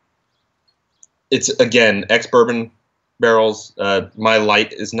 And it's, again, ex-bourbon barrels. My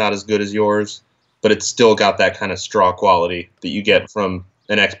light is not as good as yours, but it's still got that kind of straw quality that you get from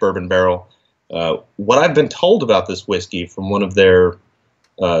an ex-bourbon barrel. What I've been told about this whiskey from one of their,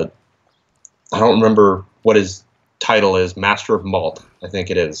 I don't remember what his title is, Master of Malt, I think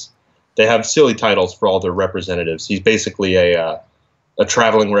it is. They have silly titles for all their representatives. He's basically a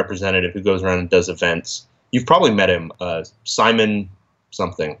traveling representative who goes around and does events. You've probably met him, Simon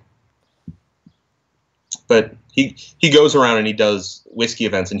something. But he goes around and he does whiskey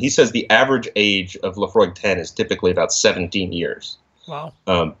events, and he says the average age of Laphroaig 10 is typically about 17 years. Wow.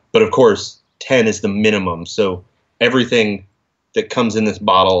 But of course, 10 is the minimum, so everything that comes in this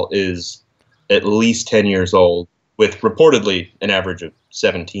bottle is at least 10 years old, with reportedly an average of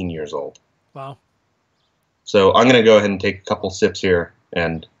 17 years old. Wow. So I'm going to go ahead and take a couple sips here,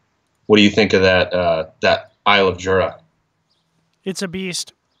 and what do you think of that Isle of Jura? It's a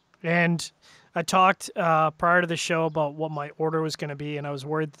beast, and I talked prior to the show about what my order was going to be, and I was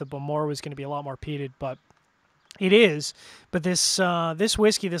worried that the Bowmore was going to be a lot more peated, but it is. But this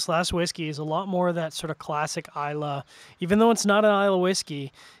whiskey, this last whiskey, is a lot more of that sort of classic Islay. Even though it's not an Islay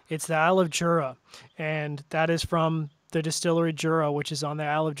whiskey, it's the Isle of Jura, and that is from the distillery Jura, which is on the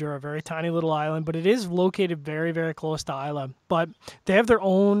Isle of Jura, a very tiny little island, but it is located very, very close to Islay. But they have their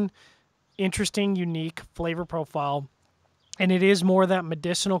own interesting, unique flavor profile. And it is more that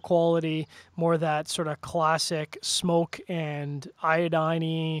medicinal quality, more that sort of classic smoke and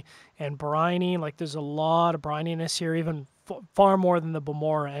iodine and briny. Like there's a lot of brininess here, even far more than the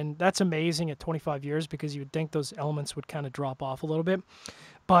Bowmore. And that's amazing at 25 years because you would think those elements would kind of drop off a little bit.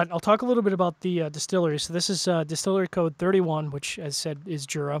 But I'll talk a little bit about the distillery. So this is distillery code 31, which, as said, is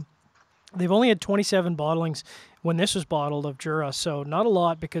Jura. They've only had 27 bottlings when this was bottled of Jura, so not a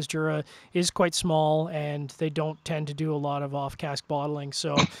lot because Jura is quite small and they don't tend to do a lot of off-cask bottling.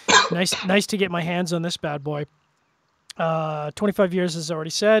 So nice to get my hands on this bad boy. 25 years, as I already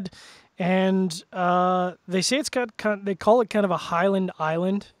said, and they say it's got they call it kind of a Highland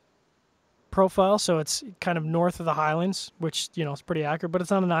Island profile, so it's kind of north of the Highlands, which is pretty accurate, but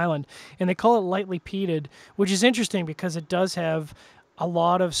it's on an island, and they call it lightly peated, which is interesting because it does have a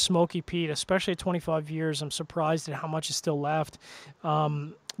lot of smoky peat, especially at 25 years. I'm surprised at how much is still left. A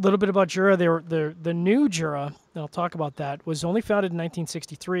little bit about Jura. The new Jura, and I'll talk about that, was only founded in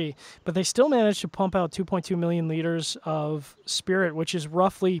 1963, but they still managed to pump out 2.2 million liters of spirit, which is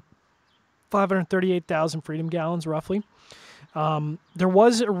roughly 538,000 Freedom gallons, roughly. There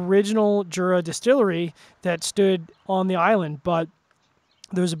was original Jura distillery that stood on the island, but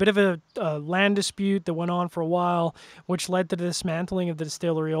there was a bit of a land dispute that went on for a while, which led to the dismantling of the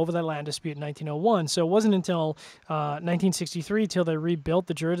distillery over that land dispute in 1901. So it wasn't until 1963 till they rebuilt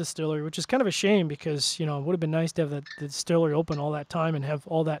the Jura distillery, which is kind of a shame because, it would have been nice to have the distillery open all that time and have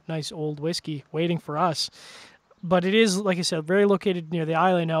all that nice old whiskey waiting for us. But it is, like I said, very located near the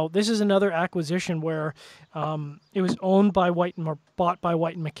island. Now, this is another acquisition where it was owned by bought by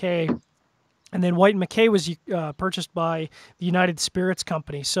White & Mackay. And then White & Mackay was purchased by the United Spirits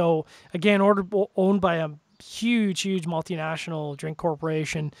Company. So, again, owned by a huge multinational drink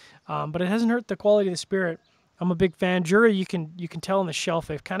corporation. But it hasn't hurt the quality of the spirit. I'm a big fan. Jura, you can tell on the shelf,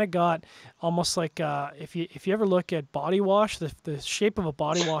 they've kind of got almost like if you ever look at body wash, the shape of a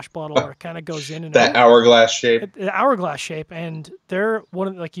body wash bottle where it kind of goes in and that out. hourglass shape. The hourglass shape. And they're one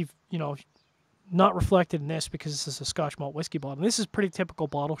of, like, not reflected in this because this is a Scotch malt whiskey bottle. And this is pretty typical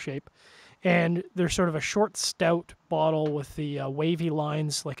bottle shape. And they're sort of a short, stout bottle with the wavy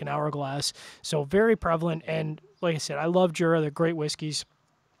lines like an hourglass. So very prevalent. And like I said, I love Jura. They're great whiskeys.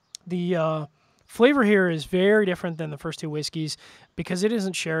 The flavor here is very different than the first two whiskeys because it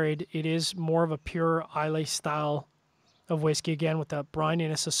isn't sherried. It is more of a pure Islay style of whiskey, again, with the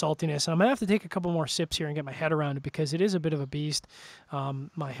brininess, the saltiness. And I'm going to have to take a couple more sips here and get my head around it because it is a bit of a beast.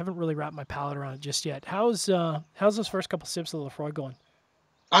 I haven't really wrapped my palate around it just yet. How's those first couple sips of Laphroaig going?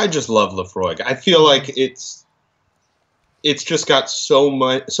 I just love Laphroaig. I feel like it's just got so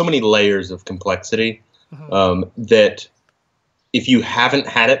many layers of complexity that if you haven't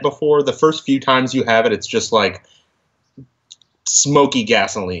had it before, the first few times you have it, it's just like smoky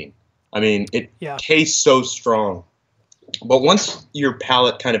gasoline. I mean, it tastes so strong. But once your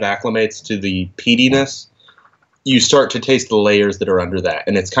palate kind of acclimates to the peatiness, you start to taste the layers that are under that.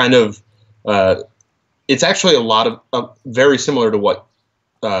 And it's kind of, it's actually a lot of, very similar to what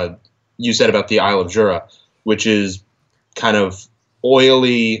you said about the Isle of Jura, which is kind of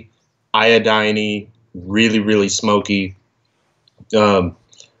oily, iodine-y, really, really smoky.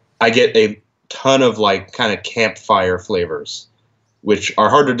 I get a ton of like kind of campfire flavors, which are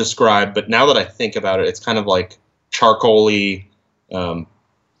hard to describe. But now that I think about it, it's kind of like charcoal-y,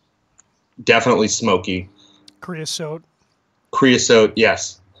 definitely smoky. Creosote,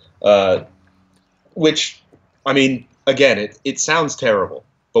 yes. Which, I mean, again, it sounds terrible.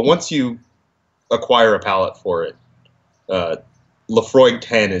 But once you acquire a palate for it, Laphroaig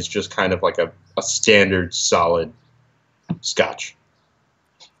 10 is just kind of like a standard, solid Scotch.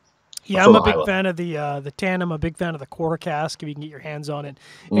 Yeah, I'm a big fan of the tan. I'm a big fan of the quarter cask if you can get your hands on it.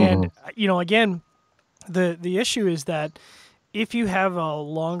 And again, the issue is that if you have a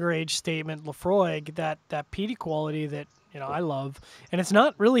longer age statement Laphroaig, that peaty quality that I love, and it's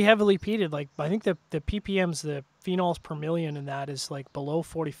not really heavily peated. Like I think the ppms, the phenols per million in that is like below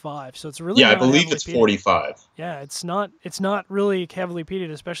 45. So it's really I believe it's 45. Yeah, it's not really heavily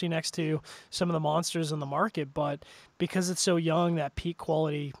peated, especially next to some of the monsters in the market. But because it's so young, that peat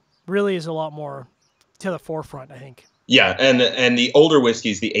quality really is a lot more to the forefront, I think. Yeah, and the older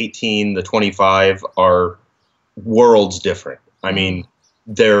whiskeys, the 18, the 25, are worlds different. I mean,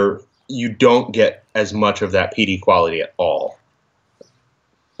 you don't get as much of that peaty quality at all.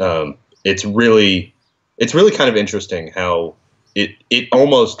 It's really kind of interesting how it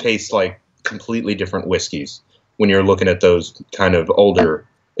almost tastes like completely different whiskeys when you're looking at those kind of older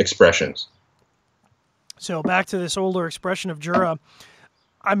expressions. So back to this older expression of Jura,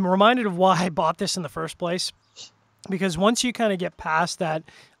 I'm reminded of why I bought this in the first place, because once you kind of get past that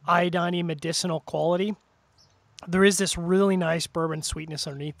iodine medicinal quality, there is this really nice bourbon sweetness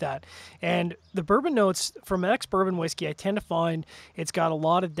underneath that. And the bourbon notes from ex-bourbon whiskey, I tend to find it's got a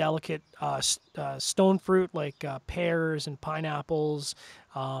lot of delicate stone fruit like pears and pineapples,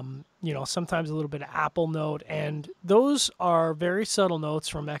 sometimes a little bit of apple note. And those are very subtle notes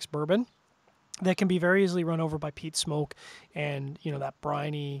from ex-bourbon that can be very easily run over by peat smoke and, you know, that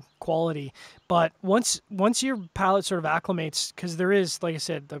briny quality. But once your palate sort of acclimates, because there is, like I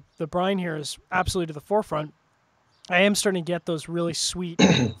said, the brine here is absolutely to the forefront, I am starting to get those really sweet,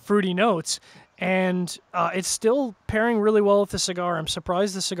 fruity notes, and it's still pairing really well with the cigar. I'm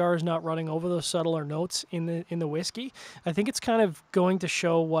surprised the cigar is not running over those subtler notes in the whiskey. I think it's kind of going to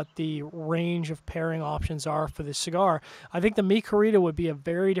show what the range of pairing options are for this cigar. I think the Mi Querida would be a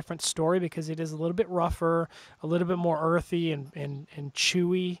very different story because it is a little bit rougher, a little bit more earthy and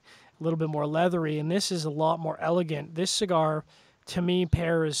chewy, a little bit more leathery, and this is a lot more elegant. This cigar, to me,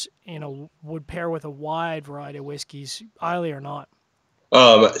 would pair with a wide variety of whiskeys, Islay or not.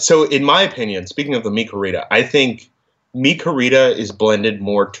 So in my opinion, speaking of the Mi Querida, I think Mi Querida is blended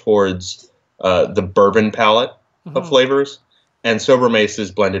more towards the bourbon palette of flavors, and Sobremesa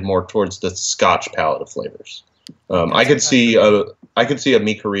is blended more towards the Scotch palette of flavors. I could see a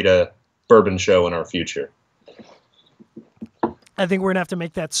Mi Querida bourbon show in our future. I think we're gonna have to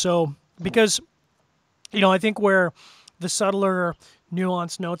make that so, because, you know, I think where the subtler,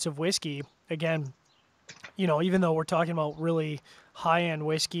 nuanced notes of whiskey, again, you know, even though we're talking about really high-end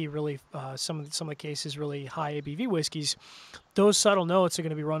whiskey, really some of the cases really high ABV whiskeys, those subtle notes are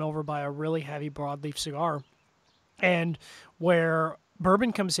going to be run over by a really heavy broadleaf cigar. And where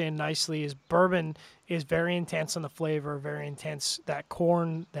bourbon comes in nicely is bourbon is very intense on the flavor, very intense. That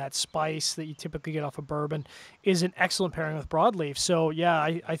corn, that spice that you typically get off of bourbon is an excellent pairing with broadleaf. So yeah,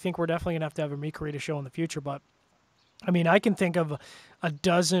 I think we're definitely going to have a Mi Querida show in the future, but I mean, I can think of a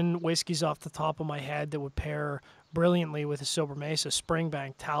dozen whiskeys off the top of my head that would pair brilliantly with a Sobremesa,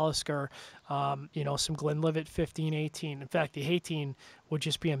 Springbank, Talisker, you know, some Glenlivet 15, 18. In fact, the 18 would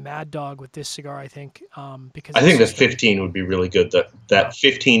just be a mad dog with this cigar, I think. Because I think the 15 would be really good. That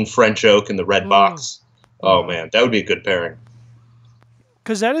 15 French oak in the red box. Oh, man, that would be a good pairing.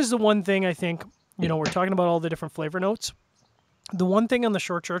 Because that is the one thing I think, you know, we're talking about all the different flavor notes. The one thing on the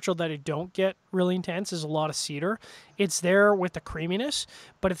Short Churchill that I don't get really intense is a lot of cedar. It's there with the creaminess,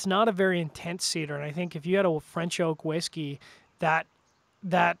 but it's not a very intense cedar. And I think if you had a French oak whiskey, that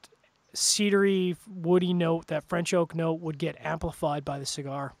cedary, woody note, that French oak note would get amplified by the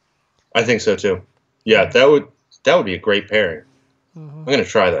cigar. I think so too. Yeah, that would be a great pairing. I'm going to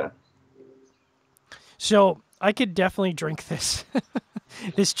try that. So I could definitely drink this,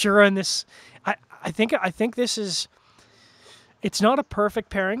 this Jura, and this. I think this is. It's not a perfect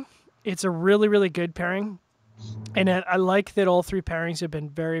pairing. It's a really, really good pairing, and I like that all three pairings have been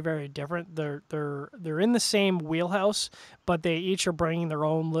very, very different. They're in the same wheelhouse, but they each are bringing their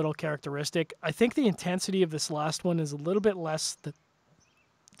own little characteristic. I think the intensity of this last one is a little bit less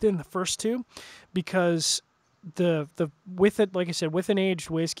than the first two, because with it, like I said, with an aged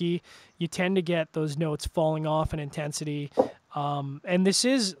whiskey, you tend to get those notes falling off in intensity. And this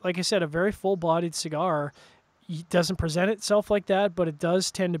is, like I said, a very full-bodied cigar. It doesn't present itself like that, but it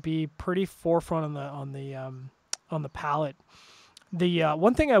does tend to be pretty forefront on the palate. The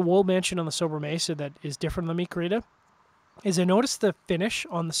one thing I will mention on the Sobremesa that is different than the Mi Querida is I noticed the finish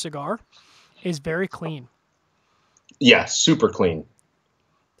on the cigar is very clean. Yeah, super clean.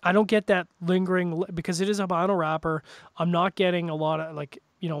 I don't get that lingering, because it is a Habano wrapper. I'm not getting a lot of, like,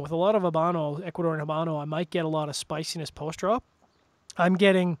 you know, with a lot of Habano, Ecuadorian Habano, I might get a lot of spiciness post-draw. I'm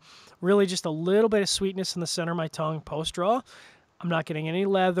getting really just a little bit of sweetness in the center of my tongue post-draw. I'm not getting any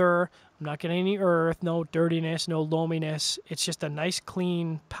leather. I'm not getting any earth, no dirtiness, no loaminess. It's just a nice,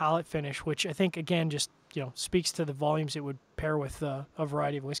 clean palate finish, which I think, again, just, you know, speaks to the volumes it would pair with a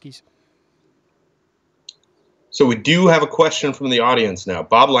variety of whiskeys. So we do have a question from the audience now.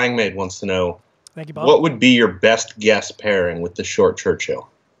 Bob Langmaid wants to know, thank you, Bob, what would be your best guess pairing with the Short Churchill?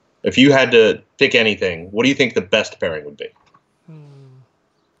 If you had to pick anything, what do you think the best pairing would be?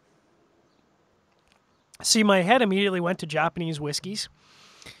 See, my head immediately went to Japanese whiskeys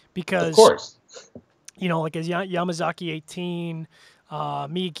because, of course, you know, like as Yamazaki 18,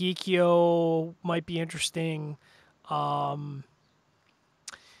 Miyagikyo might be interesting. I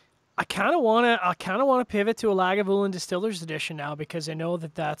kind of want to pivot to a Lagavulin Distillers Edition now, because I know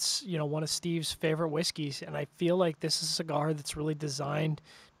that that's, you know, one of Steve's favorite whiskeys, and I feel like this is a cigar that's really designed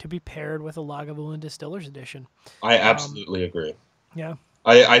to be paired with a Lagavulin Distillers Edition. I absolutely agree. Yeah.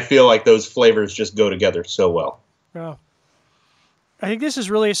 I feel like those flavors just go together so well. Yeah. I think this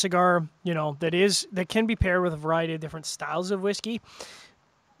is really a cigar, you know, that can be paired with a variety of different styles of whiskey.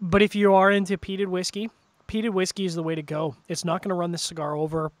 But if you are into peated whiskey is the way to go. It's not going to run this cigar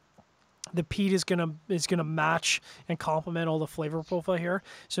over. The peat is gonna match and complement all the flavor profile here.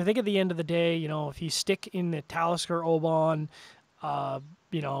 So I think at the end of the day, you know, if you stick in the Talisker, Oban,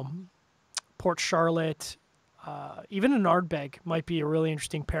 you know, Port Charlotte, even an Ardbeg might be a really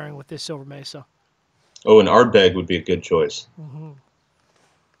interesting pairing with this Sobremesa. Oh, an Ardbeg would be a good choice. Mm-hmm. A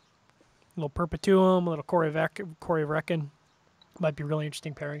little Perpetuum, a little Corey of Reckon. Might be really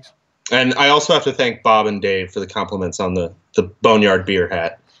interesting pairings. And I also have to thank Bob and Dave for the compliments on the Boneyard beer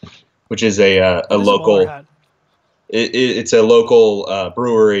hat, which is a local. It's a local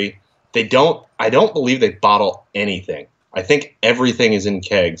brewery. I don't believe they bottle anything. I think everything is in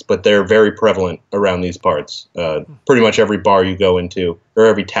kegs, but they're very prevalent around these parts. Pretty much every bar you go into, or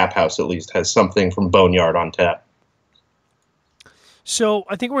every tap house at least, has something from Boneyard on tap. So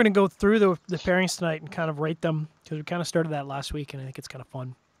I think we're going to go through the pairings tonight and kind of rate them, because we kind of started that last week, and I think it's kind of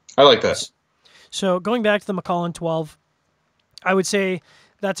fun. I like that. So going back to the Macallan 12, I would say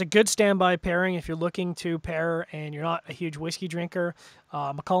that's a good standby pairing if you're looking to pair and you're not a huge whiskey drinker.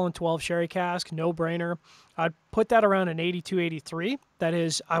 Macallan 12 Sherry Cask, no-brainer. I'd put that around an 82, 83. That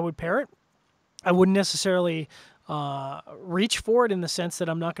is, I would pair it. I wouldn't necessarily reach for it in the sense that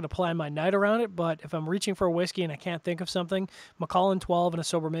I'm not going to plan my night around it, but if I'm reaching for a whiskey and I can't think of something, Macallan 12 and a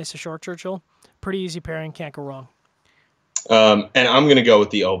Sobremesa Short Churchill, pretty easy pairing, can't go wrong. And I'm going to go with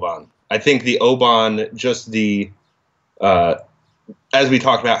the Oban. I think the Oban, just the, as we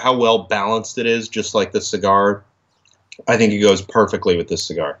talked about, how well balanced it is, just like the cigar, I think it goes perfectly with this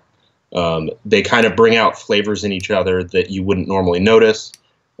cigar. They kind of bring out flavors in each other that you wouldn't normally notice.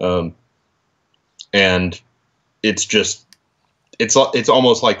 And it's just, it's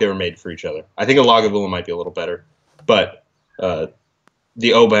almost like they were made for each other. I think a Lagavulin might be a little better, but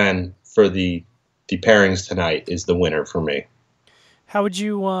the Oban for the pairings tonight is the winner for me. How would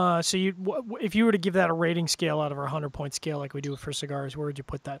you, if you were to give that a rating scale out of our 100-point scale like we do for cigars, where would you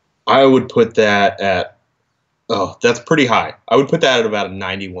put that? I would put that at, that's pretty high. I would put that at about a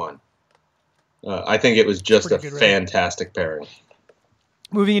 91. I think it was just a fantastic pairing.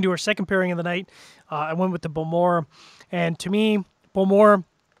 Moving into our second pairing of the night, I went with the Bowmore. And to me, Bowmore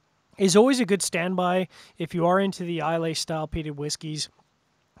is always a good standby if you are into the Islay-style peated whiskeys.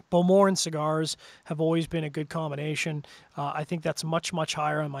 Bowmore and cigars have always been a good combination. I think that's much, much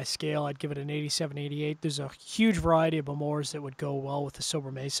higher on my scale. I'd give it an 87, 88. There's a huge variety of Bowmores that would go well with the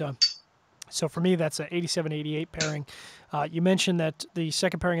Sobremesa. So for me, that's an 87, 88 pairing. You mentioned that the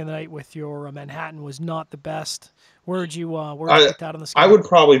second pairing of the night with your Manhattan was not the best. Where would you put that on the scale? I would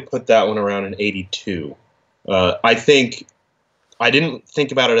probably put that one around an 82. I think, I didn't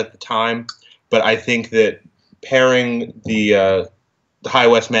think about it at the time, but I think that pairing the High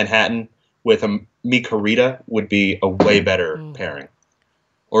West Manhattan with a Micarita would be a way better pairing,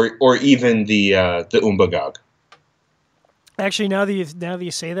 or even the Umbagog. Actually, now that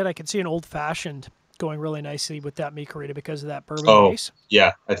you say that, I can see an old fashioned going really nicely with that Micarita because of that bourbon base.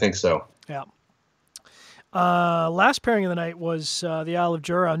 Yeah, I think so. Yeah. Last pairing of the night was the Isle of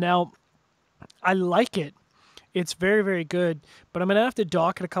Jura. Now, I like it. It's very, very good, but I'm going to have to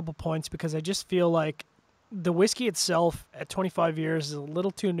dock it a couple points because I just feel like the whiskey itself at 25 years is a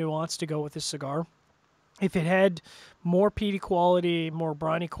little too nuanced to go with this cigar. If it had more peaty quality, more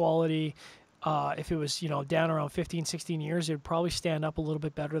briny quality, if it was, down around 15, 16 years, it would probably stand up a little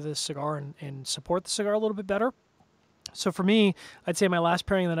bit better to this cigar and support the cigar a little bit better. So for me, I'd say my last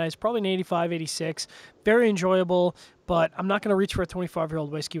pairing of the night is probably an 85, 86. Very enjoyable, but I'm not going to reach for a 25-year-old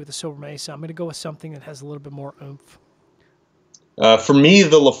whiskey with a Sobremesa. I'm going to go with something that has a little bit more oomph. For me,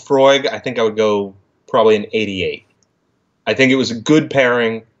 the Laphroaig, I think I would go probably an 88. I think it was a good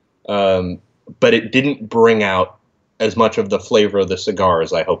pairing, but it didn't bring out as much of the flavor of the cigar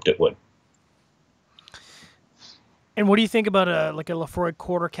as I hoped it would. And what do you think about a Laphroaig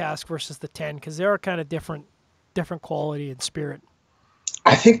quarter cask versus the 10? Because they are kind of different quality and spirit.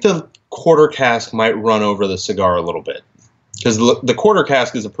 I think the quarter cask might run over the cigar a little bit because the quarter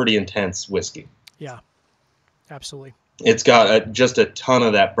cask is a pretty intense whiskey. Yeah, absolutely. It's got just a ton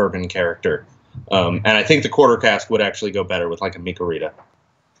of that bourbon character. And I think the quarter cask would actually go better with like a Micarita.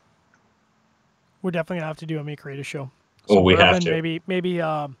 We're definitely going to have to do a Micarita show. So we have to. Maybe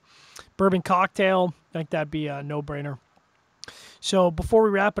bourbon cocktail. I think that'd be a no-brainer. So before we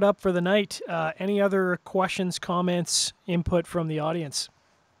wrap it up for the night, any other questions, comments, input from the audience?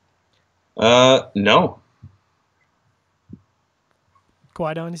 No.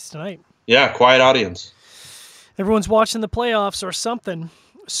 Quiet audience tonight. Yeah, quiet audience. Everyone's watching the playoffs or something.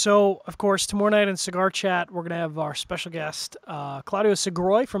 So, of course, tomorrow night in Cigar Chat, we're going to have our special guest, Claudio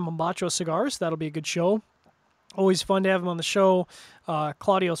Segroy from Mombacho Cigars. That'll be a good show. Always fun to have him on the show.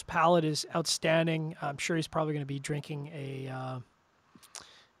 Claudio's palate is outstanding. I'm sure he's probably going to be drinking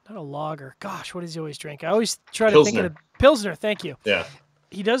not a lager. Gosh, what does he always drink? I always try to think of the Pilsner. Thank you. Yeah.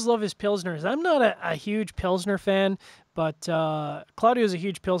 He does love his Pilsners. I'm not a huge Pilsner fan, but Claudio's a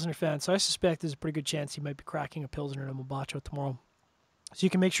huge Pilsner fan, so I suspect there's a pretty good chance he might be cracking a Pilsner in a Mombacho tomorrow. So you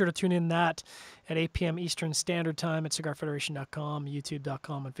can make sure to tune in that at 8 p.m. Eastern Standard Time at cigarfederation.com,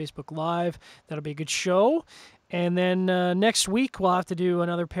 youtube.com, and Facebook Live. That'll be a good show. And then next week, we'll have to do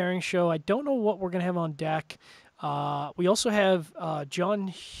another pairing show. I don't know what we're going to have on deck. We also have John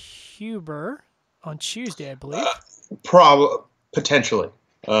Huber on Tuesday, I believe. Potentially.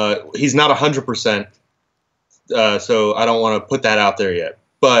 He's not 100%, so I don't want to put that out there yet.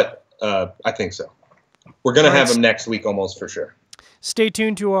 But I think so. We're going to have him next week almost for sure. Stay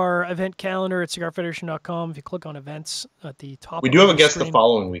tuned to our event calendar at cigarfederation.com. If you click on events at the top, we do have a guest the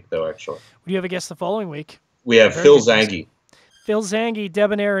following week, though. Actually, we do have a guest the following week. We have Phil Zangi. Phil Zangi,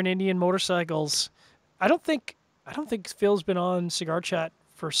 Debonair and Indian Motorcycles. I don't think Phil's been on Cigar Chat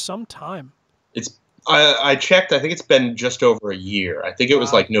for some time. I checked. I think it's been just over a year. I think it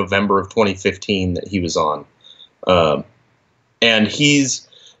was like November of 2015 that he was on. And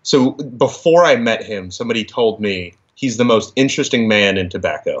so before I met him, somebody told me he's the most interesting man in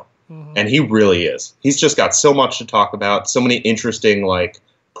tobacco. Mm-hmm. And he really is. He's just got so much to talk about, so many interesting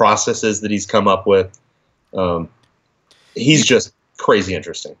processes that he's come up with. He's just crazy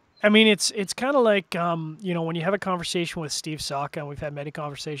interesting. I mean, it's kind of like, when you have a conversation with Steve Saka, and we've had many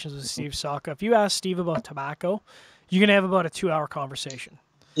conversations with Steve Saka, if you ask Steve about tobacco, you're going to have about a 2-hour conversation.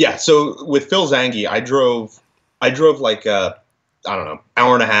 Yeah. So with Phil Zangi, I drove hour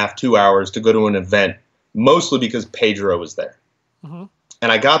and a half, 2 hours to go to an event, mostly because Pedro was there. Mm-hmm.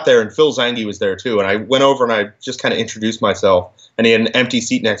 And I got there, and Phil Zangi was there too. And I went over and I just kind of introduced myself, and he had an empty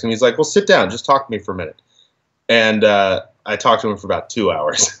seat next to me. He's like, well, sit down. Just talk to me for a minute. And I talked to him for about 2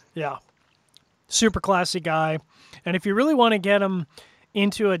 hours. Yeah. Super classy guy. And if you really want to get him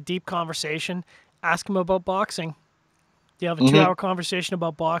into a deep conversation, ask him about boxing. You have a 2-hour conversation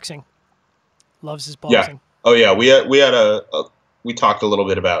about boxing. Loves his boxing. Yeah. Oh yeah. We talked a little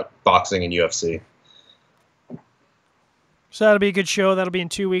bit about boxing and UFC. So that'll be a good show. That'll be in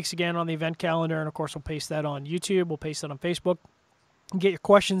 2 weeks again on the event calendar. And of course, we'll paste that on YouTube. We'll paste that on Facebook. Get your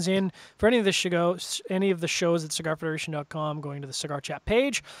questions in for any of the shows at cigarfederation.com, going to the Cigar Chat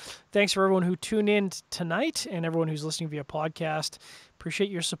page. Thanks for everyone who tuned in tonight and everyone who's listening via podcast. Appreciate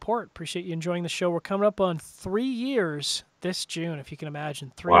your support. Appreciate you enjoying the show. We're coming up on 3 years this June, if you can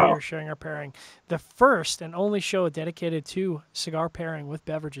imagine. 3 years sharing our pairing. The first and only show dedicated to cigar pairing with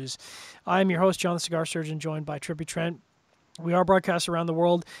beverages. I'm your host, John the Cigar Surgeon, joined by Trippy Trent. We are broadcast around the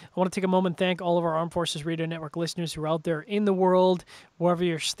world. I want to take a moment and thank all of our Armed Forces Radio Network listeners who are out there in the world, wherever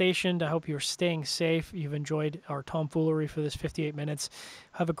you're stationed. I hope you're staying safe. You've enjoyed our tomfoolery for this 58 minutes.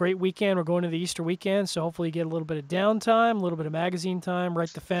 Have a great weekend. We're going to the Easter weekend, so hopefully you get a little bit of downtime, a little bit of magazine time,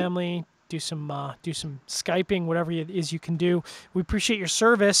 write the family, do some Skyping, whatever it is you can do. We appreciate your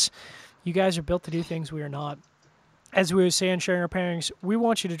service. You guys are built to do things we are not. As we always say on Sharing Our Pairings, we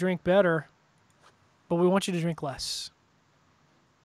want you to drink better, but we want you to drink less.